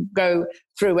go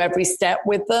through every step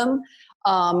with them.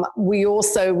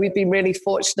 We've been really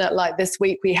fortunate, like this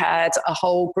week we had a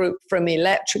whole group from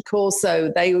electrical,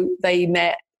 so they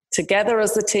met together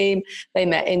as a team, they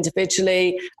met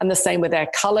individually, and the same with their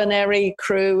culinary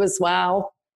crew as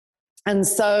well. And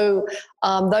so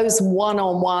those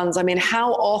one-on-ones, I mean,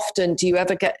 how often do you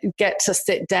ever get to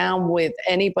sit down with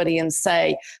anybody and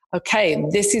say, okay,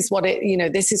 this is what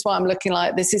this is what I'm looking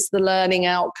like. This is the learning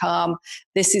outcome.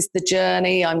 This is the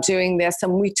journey. I'm doing this.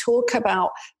 And we talk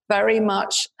about very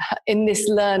much in this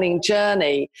learning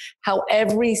journey, how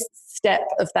every step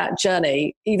of that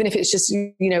journey, even if it's just,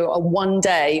 a 1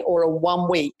 day or a 1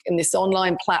 week in this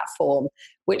online platform,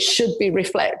 which should be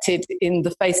reflected in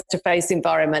the face-to-face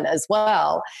environment as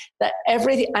well, that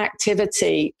every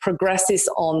activity progresses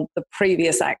on the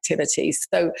previous activities.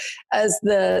 So as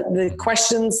the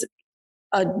questions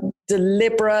are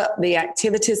deliberate, the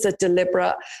activities are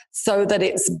deliberate, so that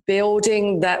it's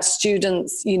building that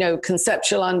student's,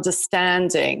 conceptual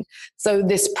understanding. So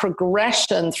this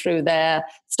progression through there,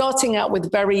 starting out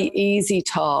with very easy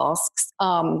tasks.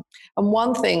 And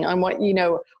one thing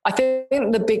I think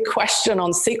the big question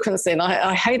on sequencing,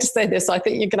 I hate to say this, I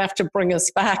think you're going to have to bring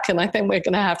us back, and I think we're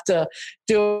going to have to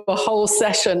do a whole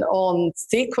session on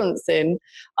sequencing.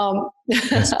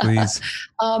 Yes, please.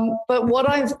 But what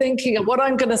I'm thinking, and what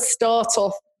I'm going to start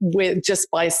off with just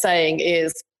by saying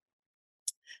is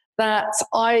that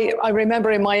I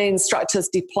remember in my instructor's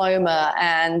diploma,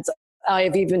 and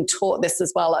I've even taught this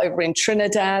as well over in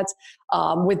Trinidad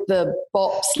with the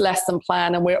BOPS lesson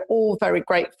plan. And we're all very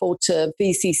grateful to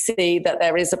VCC that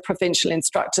there is a provincial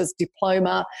instructor's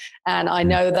diploma. And I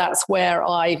know that's where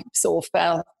I sort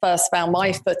of first found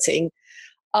my footing.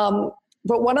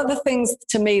 But one of the things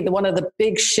to me, one of the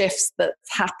big shifts that's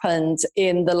happened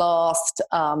in the last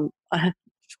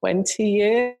 20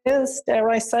 years, dare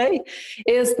I say,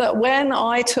 is that when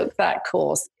I took that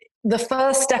course, the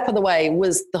first step of the way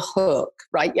was the hook,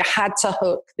 right? You had to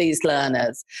hook these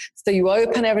learners. So you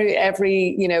open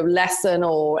every lesson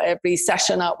or every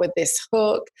session up with this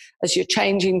hook as you're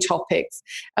changing topics.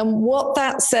 And what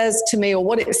that says to me, or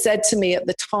what it said to me at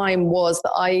the time, was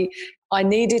that I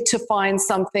needed to find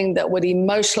something that would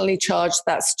emotionally charge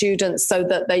that student so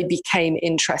that they became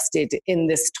interested in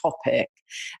this topic.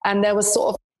 And there was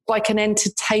sort of like an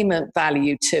entertainment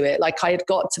value to it. Like I had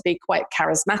got to be quite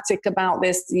charismatic about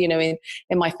this, in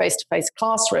my face-to-face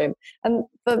classroom. And,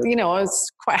 I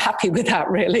was quite happy with that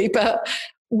really. But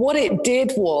what it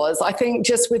did was, I think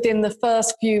just within the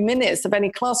first few minutes of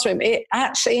any classroom, it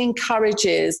actually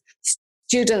encourages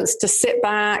students to sit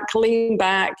back, lean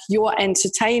back, you're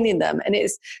entertaining them. And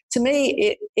to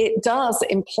me, it does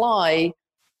imply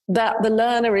that the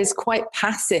learner is quite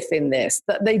passive in this,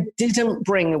 that they didn't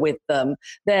bring with them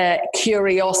their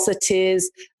curiosities,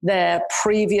 their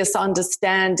previous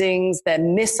understandings, their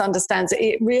misunderstandings.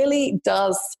 It really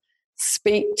does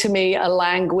speak to me a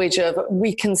language of,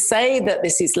 we can say that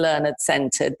this is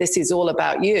learner-centered, this is all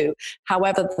about you.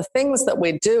 However, the things that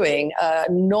we're doing are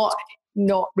not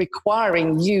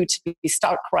requiring you to be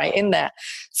stuck right in there.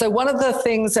 So one of the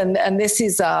things, and this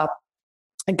is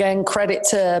again, credit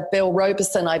to Bill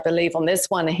Robeson, I believe, on this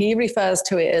one. He refers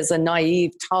to it as a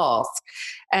naive task.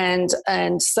 And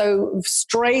so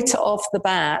straight off the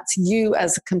bat, you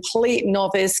as a complete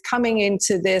novice coming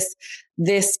into this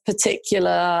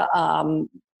particular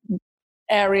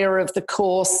area of the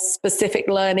course, specific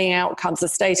learning outcomes are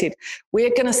stated.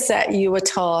 We're going to set you a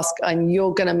task and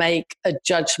you're going to make a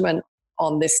judgment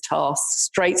on this task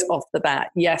straight off the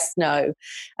bat. Yes, no.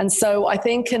 And so I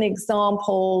think an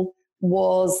example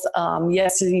was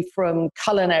yesterday from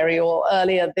culinary, or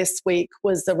earlier this week,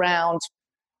 was around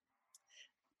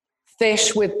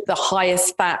fish with the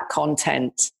highest fat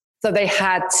content. So they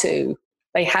had to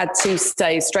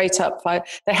stay straight up.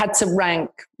 They had to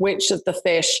rank which of the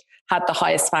fish had the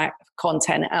highest fat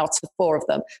content out of 4 of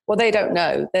them. Well, they don't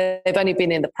know. They've only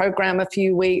been in the program a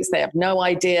few weeks. They have no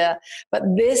idea. But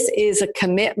this is a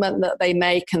commitment that they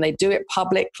make, and they do it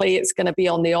publicly. It's going to be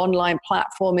on the online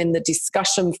platform in the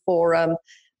discussion forum.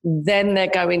 Then they're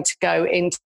going to go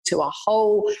into a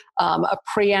whole a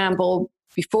preamble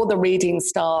before the reading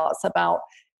starts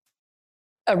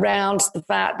around the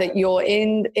fact that you're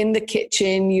in the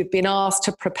kitchen, you've been asked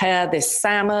to prepare this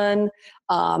salmon.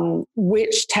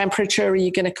 Which temperature are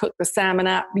you going to cook the salmon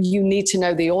at? You need to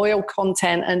know the oil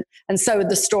content, and so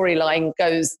the storyline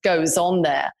goes on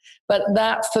there. But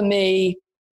that, for me,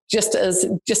 just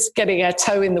getting a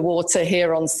toe in the water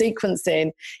here on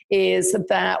sequencing, is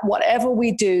that whatever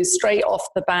we do straight off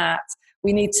the bat,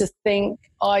 we need to think.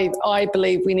 I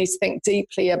believe we need to think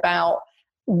deeply about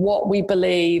what we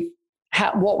believe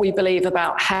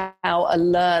about how a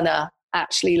learner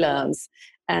actually learns,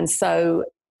 and so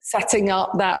setting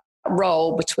up that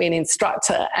role between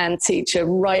instructor and teacher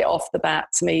right off the bat,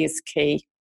 to me, is key.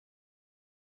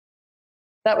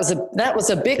 That was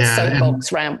a big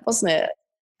soapbox rant, wasn't it?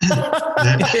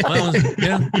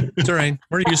 Yeah, it's all right.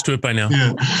 We're used to it by now.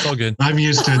 Yeah. It's all good. I'm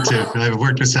used to it too. I've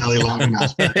worked with Sally long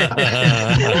enough.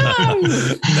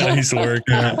 Nice work.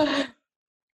 Yeah.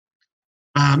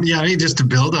 Just to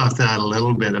build off that a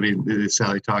little bit. I mean,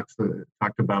 Sally talked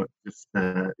about just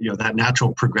that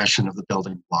natural progression of the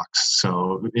building blocks.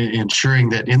 So ensuring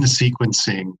that in the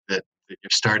sequencing that you're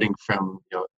starting from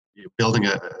you're building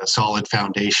a solid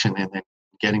foundation, and then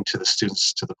getting to the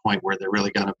students to the point where they're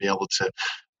really going to be able to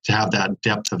have that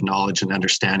depth of knowledge and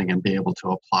understanding and be able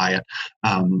to apply it.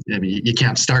 You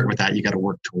can't start with that. You got to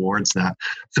work towards that.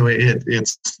 So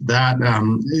it's that.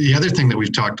 The other thing that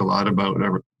we've talked a lot about,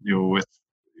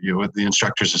 with the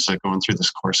instructors as they're going through this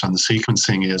course on the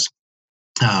sequencing is,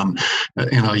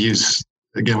 I'll use,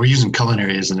 again, we're using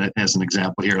culinary as an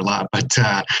example here a lot, but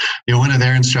one of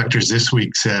their instructors this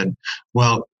week said,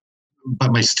 well,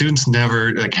 but my students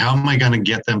never, how am I going to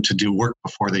get them to do work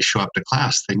before they show up to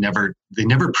class? They never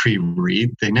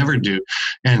pre-read, they never do.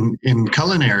 And in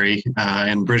culinary,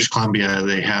 in British Columbia,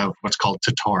 they have what's called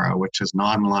Tutora, which is an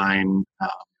online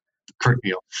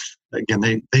curriculum. Again,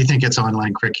 they think it's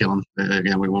online curriculum.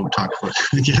 Again, we won't get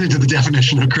into the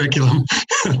definition of curriculum.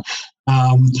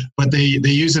 But they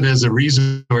use it as a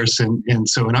resource. And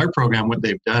so in our program, what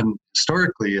they've done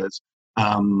historically is,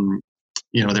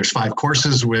 there's 5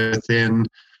 courses within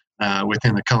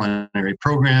the culinary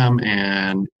program.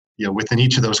 And, within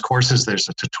each of those courses, there's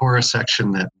a tutorial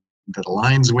section that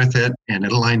aligns with it, and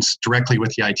it aligns directly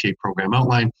with the ITA program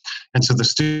outline. And so the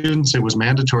students, it was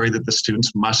mandatory that the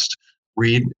students must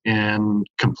read and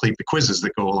complete the quizzes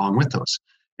that go along with those.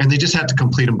 And they just had to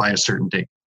complete them by a certain date.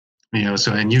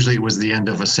 And usually it was the end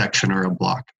of a section or a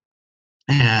block.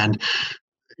 And,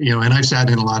 and I've sat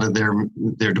in a lot of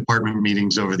their department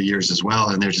meetings over the years as well.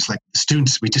 And they're just like, the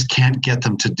students, we just can't get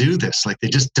them to do this. Like, they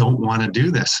just don't want to do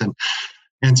this.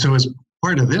 And so as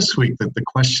part of this week, the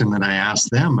question that I asked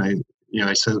them, I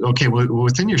said, okay, well,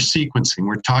 within your sequencing,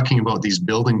 we're talking about these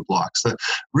building blocks. That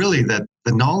really, that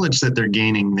the knowledge that they're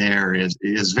gaining there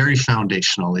is very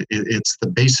foundational. It's the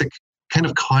basic kind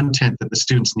of content that the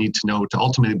students need to know to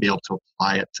ultimately be able to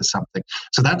apply it to something.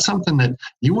 So that's something that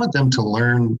you want them to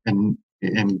learn and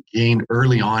gain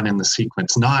early on in the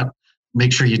sequence, not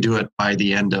make sure you do it by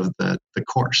the end of the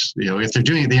course. If they're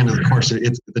doing it at the end of the course,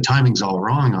 the timing's all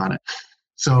wrong on it.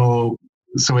 So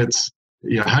it's,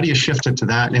 how do you shift it to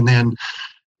that? And then,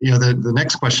 the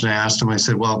next question I asked them, I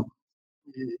said, well,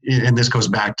 and this goes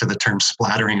back to the term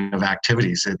splattering of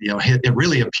activities. It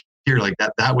really appeared like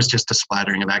that was just a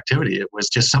splattering of activity. It was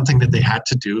just something that they had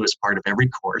to do as part of every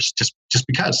course, just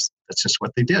because that's just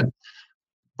what they did.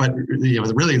 But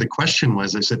really the question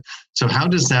was, I said, so how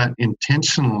does that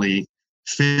intentionally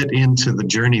fit into the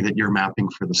journey that you're mapping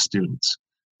for the students?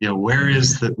 Where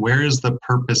is the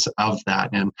purpose of that?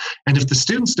 And if the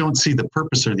students don't see the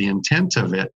purpose or the intent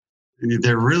of it,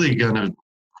 they're really going to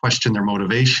question their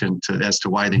motivation as to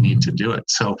why they need to do it.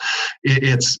 So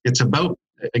it's about,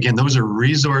 again, those are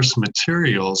resource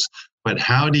materials, but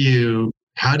how do you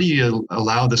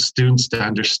allow the students to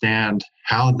understand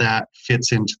how that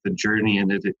fits into the journey,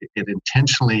 and it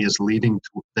intentionally is leading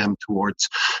them towards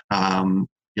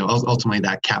ultimately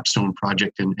that capstone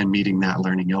project and meeting that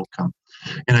learning outcome.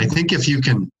 And I think if you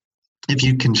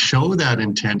can show that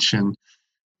intention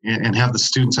and have the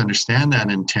students understand that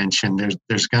intention,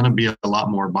 there's going to be a lot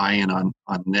more buy-in on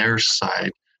their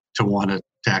side to want to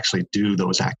actually do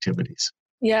those activities.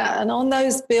 Yeah, and on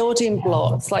those building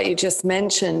blocks, like you just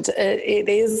mentioned, it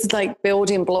is like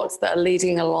building blocks that are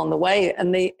leading along the way,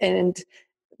 and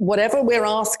whatever we're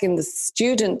asking the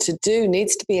student to do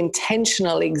needs to be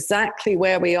intentional, exactly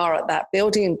where we are at that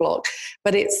building block.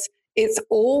 But it's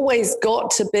always got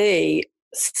to be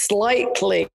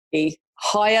slightly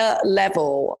higher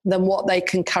level than what they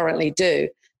can currently do.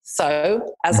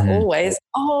 So, as always,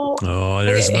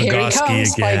 there's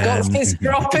Vygotsky again. Vygotsky's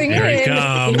dropping Here in. He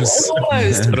comes.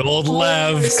 Almost. Good old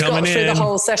Lev coming in. Through the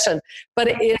whole session. But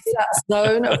it is that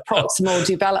zone of proximal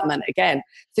development again.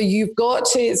 So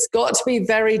it's got to be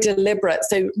very deliberate.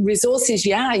 So resources,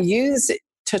 use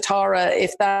Tatara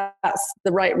if that's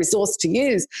the right resource to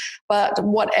use. But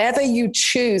whatever you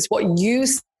choose, what you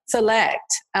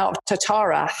select out of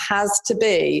Tatara has to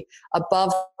be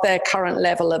above their current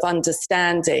level of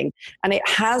understanding. And it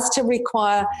has to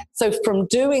require, so from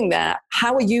doing that,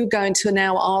 how are you going to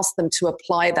now ask them to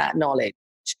apply that knowledge?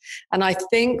 And I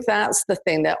think that's the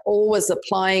thing, they're always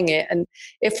applying it. And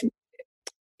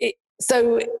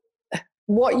so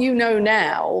what you know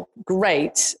now,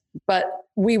 great, but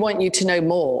we want you to know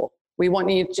more. We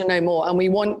want you to know more, and we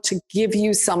want to give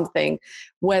you something,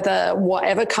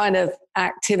 whatever kind of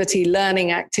activity,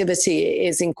 learning activity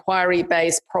is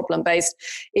inquiry-based, problem-based,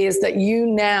 is that you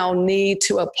now need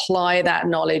to apply that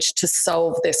knowledge to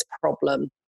solve this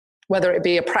problem, whether it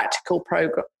be a practical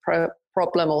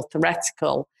problem or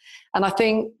theoretical. And I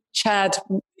think, Chad,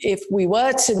 if we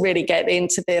were to really get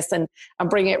into this and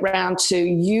bring it round to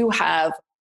you have,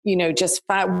 we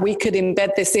could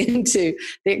embed this into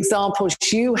the examples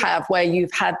you have where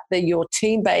you've had your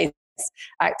team-based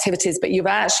activities, but you've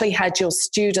actually had your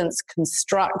students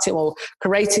constructing or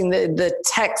creating the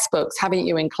textbooks, haven't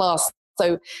you, in class?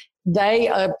 So they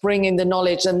are bringing the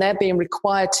knowledge and they're being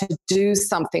required to do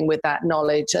something with that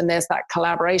knowledge, and there's that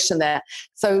collaboration there.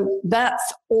 So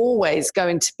that's always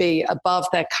going to be above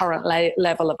their current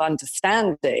level of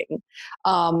understanding.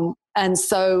 And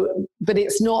so, but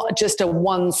it's not just a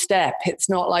one step. It's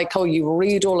not like, you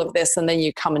read all of this and then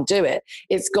you come and do it.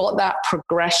 It's got that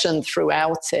progression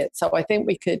throughout it. So I think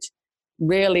we could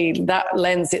really, that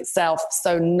lends itself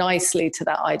so nicely to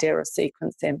that idea of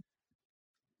sequencing.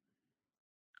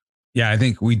 Yeah, I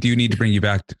think we do need to bring you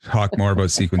back to talk more about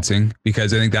sequencing,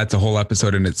 because I think that's a whole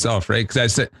episode in itself, right?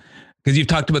 Because because you've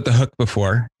talked about the hook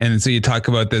before. And so you talk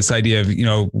about this idea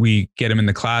of, we get them in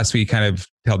the class, we kind of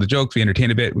tell the jokes, we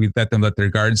entertain a bit, we let them let their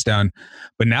guards down.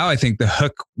 But now I think the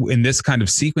hook in this kind of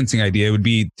sequencing idea would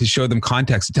be to show them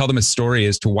context, to tell them a story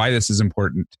as to why this is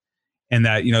important. And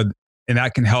that, and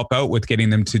that can help out with getting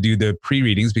them to do the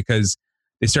pre-readings, because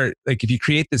they start, like, if you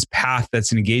create this path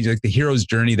that's engaged, like the hero's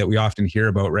journey that we often hear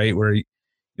about, right? Where,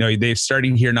 they're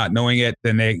starting here not knowing it,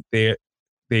 then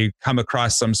they come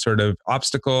across some sort of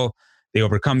obstacle, they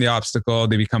overcome the obstacle,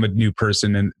 they become a new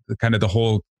person, and kind of the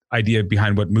whole idea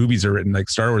behind what movies are written, like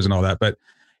Star Wars and all that. But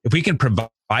if we can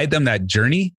provide them that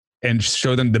journey and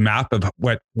show them the map of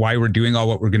why we're doing all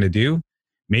what we're going to do,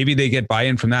 maybe they get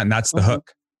buy-in from that, and that's the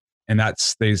hook. And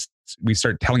we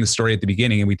start telling the story at the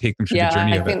beginning, and we take them through the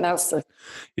journey of it. Yeah, I think that's the...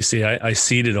 You see, I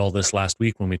seeded all this last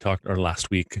week when we talked, or last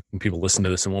week, when people listen to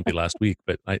this, it won't be last week,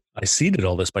 but I seeded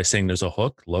all this by saying there's a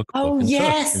hook, look, hook, and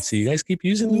hook. And see, you guys keep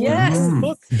using the word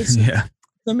hook.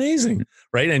 It's amazing,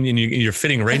 right? And you're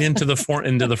fitting right into the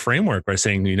framework by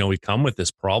saying, we come with this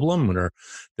problem or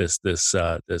this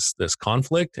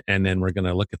conflict, and then we're going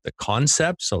to look at the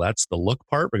concept. So that's the look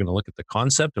part. We're going to look at the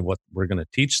concept of what we're going to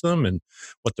teach them and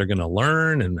what they're going to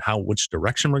learn and which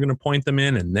direction we're going to point them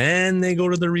in, and then they go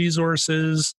to the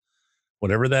resources,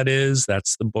 whatever that is.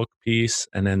 That's the book piece,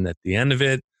 and then at the end of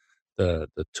it, the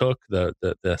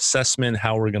assessment,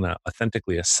 how we're going to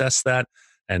authentically assess that.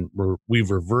 And we've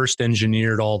reversed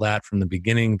engineered all that from the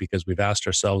beginning, because we've asked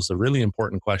ourselves the really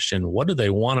important question: what do they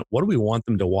want? What do we want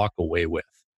them to walk away with?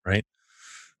 Right?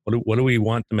 What do we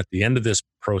want them at the end of this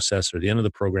process or the end of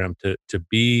the program to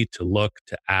be, to look,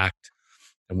 to act?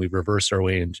 And we've reversed our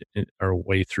way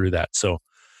through that. So,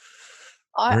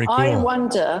 very cool. I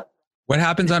wonder what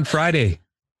happens on Friday.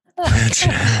 What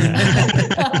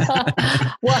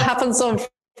happens on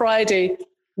Friday?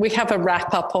 We have a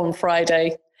wrap up on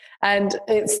Friday. And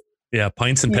it's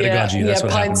pints and pedagogy. That's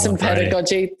what pints and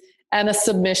pedagogy Friday. And a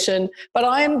submission. But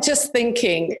I'm just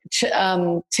thinking,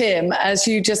 Tim, as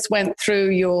you just went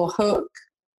through your hook,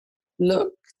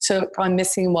 I'm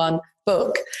missing one,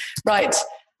 book, right?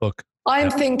 Book.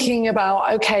 I'm thinking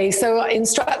about, okay, so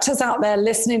instructors out there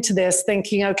listening to this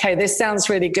thinking, okay, this sounds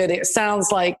really good. It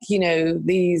sounds like,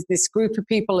 this group of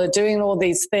people are doing all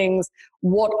these things.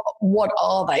 What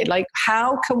are they? Like,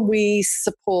 how can we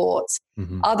support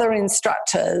other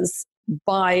instructors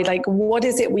by, like, what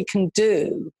is it we can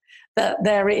do? That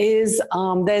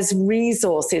there's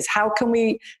resources. How can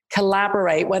we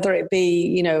collaborate, whether it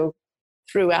be,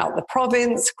 throughout the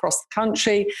province, across the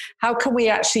country? How can we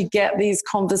actually get these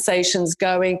conversations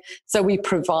going? So we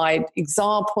provide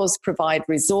examples, provide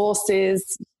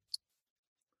resources.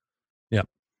 Yeah.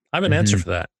 I have an answer for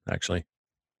that, actually.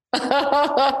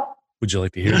 Would you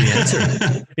like to hear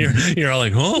the answer? You're all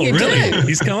like, oh, you really? Do.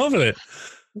 He's come up with it.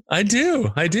 I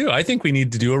do. I think we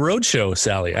need to do a roadshow,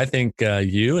 Sally. I think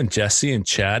you and Jesse and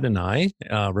Chad and I,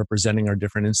 representing our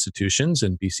different institutions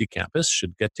in BC campus,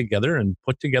 should get together and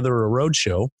put together a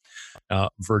roadshow,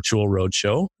 virtual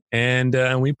roadshow. And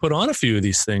we put on a few of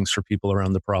these things for people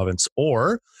around the province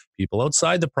or people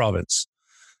outside the province.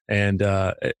 And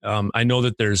I know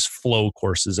that there's flow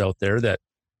courses out there that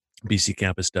BC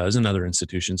campus does and other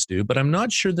institutions do, but I'm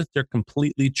not sure that they're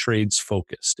completely trades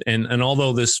focused. And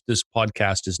although this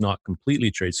podcast is not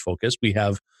completely trades focused, we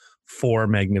have 4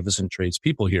 magnificent trades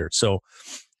people here. So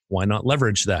why not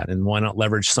leverage that? And why not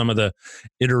leverage some of the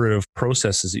iterative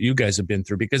processes that you guys have been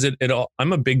through? Because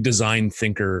I'm a big design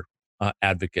thinker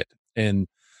advocate. And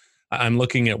I'm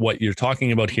looking at what you're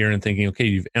talking about here and thinking, okay,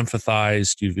 you've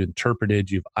empathized, you've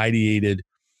interpreted, you've ideated,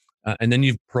 and then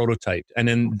you've prototyped. And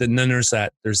then there's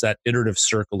that iterative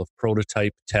circle of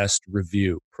prototype, test,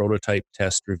 review, prototype,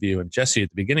 test, review. And Jesse,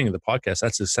 at the beginning of the podcast,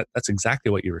 that's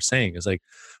exactly what you were saying. Is like,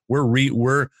 we're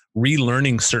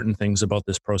relearning certain things about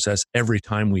this process every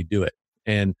time we do it.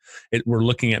 And we're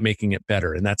looking at making it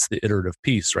better. And that's the iterative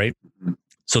piece, right?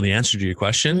 So the answer to your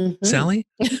question, Sally,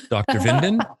 Dr.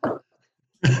 Vinden,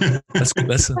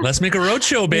 let's make a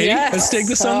roadshow, baby. Yes. Let's take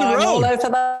this on the road. All over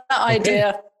that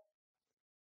idea.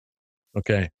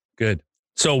 Okay, good.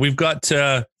 So we've got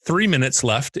 3 minutes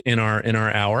left in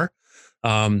our hour.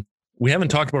 We haven't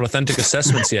talked about authentic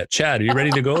assessments yet. Chad, are you ready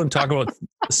to go and talk about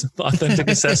authentic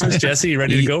assessments? Jesse, you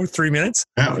ready to go? 3 minutes?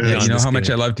 Yeah, you know how much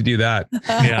I love to do that.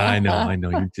 Yeah, I know.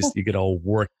 You get all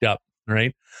worked up,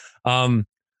 right? Tell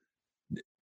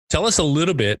us a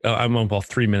little bit. I'm on about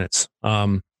 3 minutes. I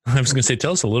was going to say,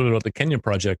 tell us a little bit about the Kenya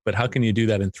project, but how can you do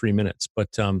that in 3 minutes?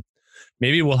 But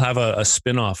maybe we'll have a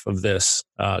spin-off of this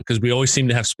because we always seem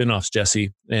to have spin-offs,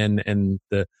 Jesse, and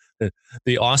the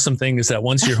the awesome thing is that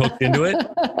once you're hooked into it,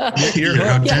 you're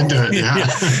hooked into it. Yeah.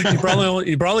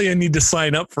 You probably need to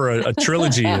sign up for a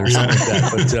trilogy or something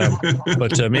like that.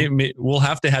 But maybe we'll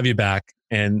have to have you back.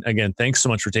 And again, thanks so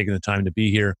much for taking the time to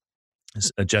be here,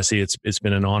 Jesse. It's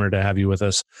been an honor to have you with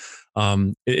us.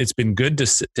 It's been good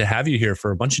to have you here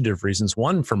for a bunch of different reasons.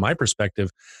 One, from my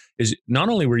perspective, is not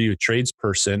only were you a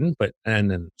tradesperson,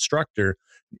 and an instructor,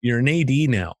 you're an AD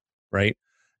now, right?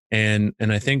 And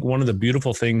I think one of the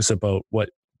beautiful things about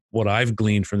what I've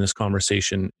gleaned from this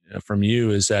conversation from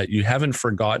you is that you haven't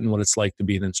forgotten what it's like to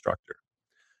be an instructor.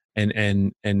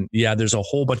 And yeah, there's a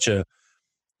whole bunch of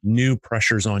new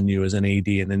pressures on you as an AD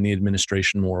and in the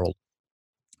administration world,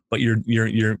 but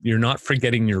you're not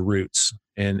forgetting your roots.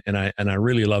 And I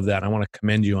really love that. I want to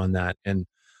commend you on that. And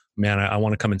man, I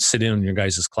want to come and sit in on your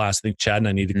guys' class. I think Chad and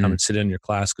I need to come and sit in your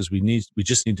class because we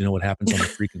just need to know what happens on the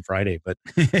freaking Friday. But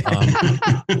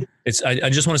I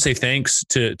just want to say thanks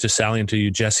to Sally and to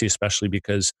you, Jesse, especially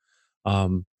because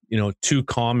too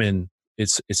common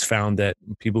it's found that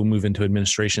people move into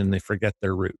administration and they forget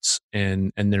their roots,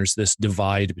 and there's this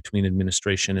divide between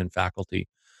administration and faculty.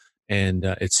 And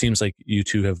it seems like you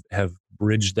two have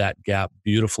bridged that gap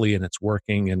beautifully, and it's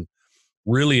working, and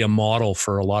really a model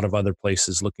for a lot of other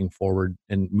places looking forward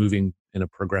and moving in a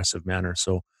progressive manner.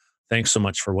 So thanks so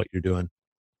much for what you're doing.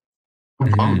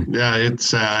 Yeah,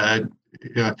 it's I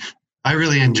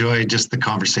really enjoy just the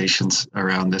conversations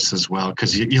around this as well,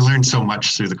 because you learn so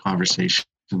much through the conversations.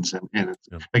 And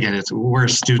again, we're a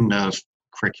student of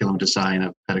curriculum design,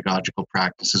 of pedagogical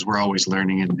practices. We're always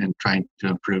learning and trying to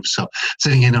improve. So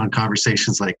sitting in on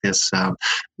conversations like this,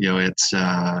 it's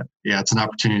an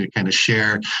opportunity to kind of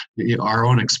share our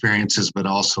own experiences, but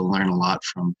also learn a lot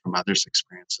from others'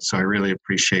 experiences. So I really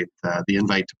appreciate the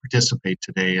invite to participate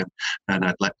today, and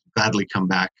I'd gladly come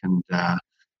back and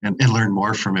learn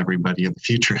more from everybody in the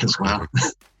future as well.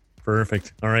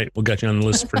 Perfect. All right. We'll get you on the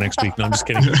list for next week. No, I'm just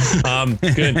kidding.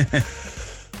 Good.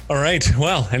 All right.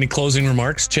 Well, any closing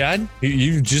remarks, Chad?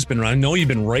 You've just been, I know you've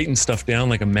been writing stuff down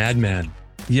like a madman.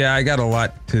 Yeah, I got a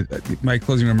lot my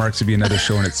closing remarks would be another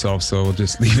show in itself, so we'll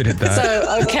just leave it at that.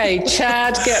 So, okay,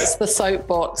 Chad gets the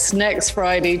soapbox. Next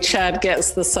Friday, Chad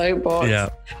gets the soapbox. Yeah.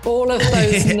 All of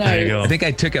those notes. I think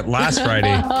I took it last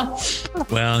Friday.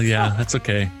 Well, yeah, that's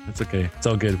okay. That's okay. It's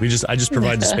all good. I just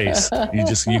provide the space.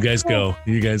 You guys go.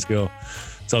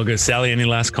 It's all good. Sally, any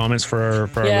last comments for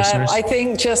our listeners? I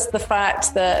think just the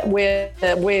fact that we're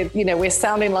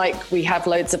sounding like we have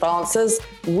loads of answers.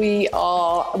 We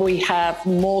have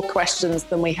more questions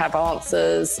than we have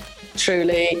answers,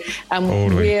 truly.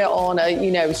 And we're on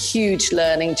a, huge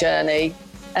learning journey.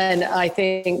 And I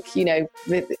think,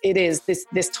 it is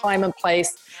this time and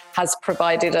place has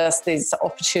provided us these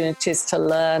opportunities to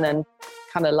learn, and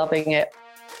kind of loving it.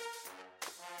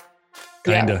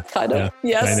 Kinda.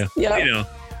 Yes. Kinda. Yeah.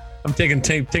 I'm taking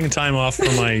time off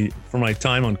for my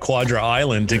time on Quadra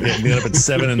Island to get up at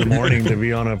 7 a.m. to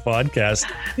be on a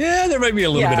podcast. Yeah, there might be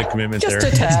a little bit of commitment there.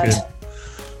 Just a tad.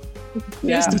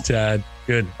 Just a tad.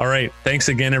 Good. All right. Thanks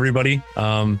again, everybody.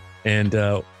 And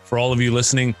for all of you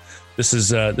listening, this is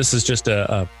just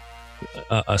a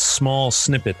small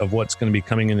snippet of what's going to be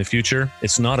coming in the future.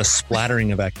 It's not a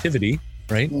splattering of activity,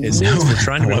 right? We're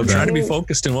trying to be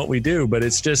focused in what we do, but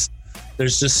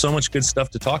there's just so much good stuff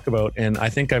to talk about. And I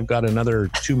think I've got another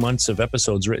 2 months of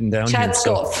episodes written down Chad's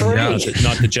here. Got 3.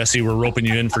 Not that Jesse, we're roping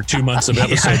you in for 2 months of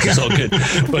episodes. It's all good.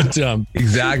 But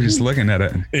exactly, just looking at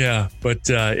it. Yeah, but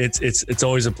it's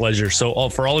always a pleasure. So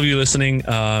for all of you listening,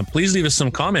 please leave us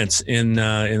some comments in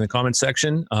the comment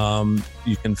section.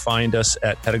 You can find us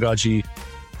at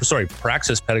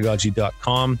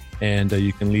praxispedagogy.com, and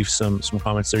you can leave some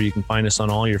comments there. You can find us on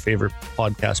all your favorite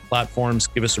podcast platforms.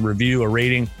 Give us a review, a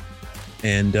rating.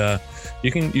 And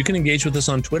you can engage with us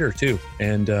on Twitter too,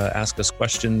 and ask us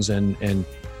questions and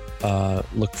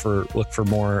look for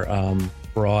more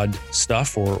broad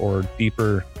stuff or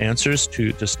deeper answers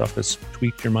to stuff that's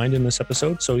tweaked your mind in this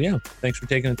episode. So yeah, thanks for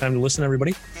taking the time to listen,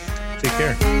 everybody. Take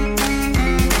care.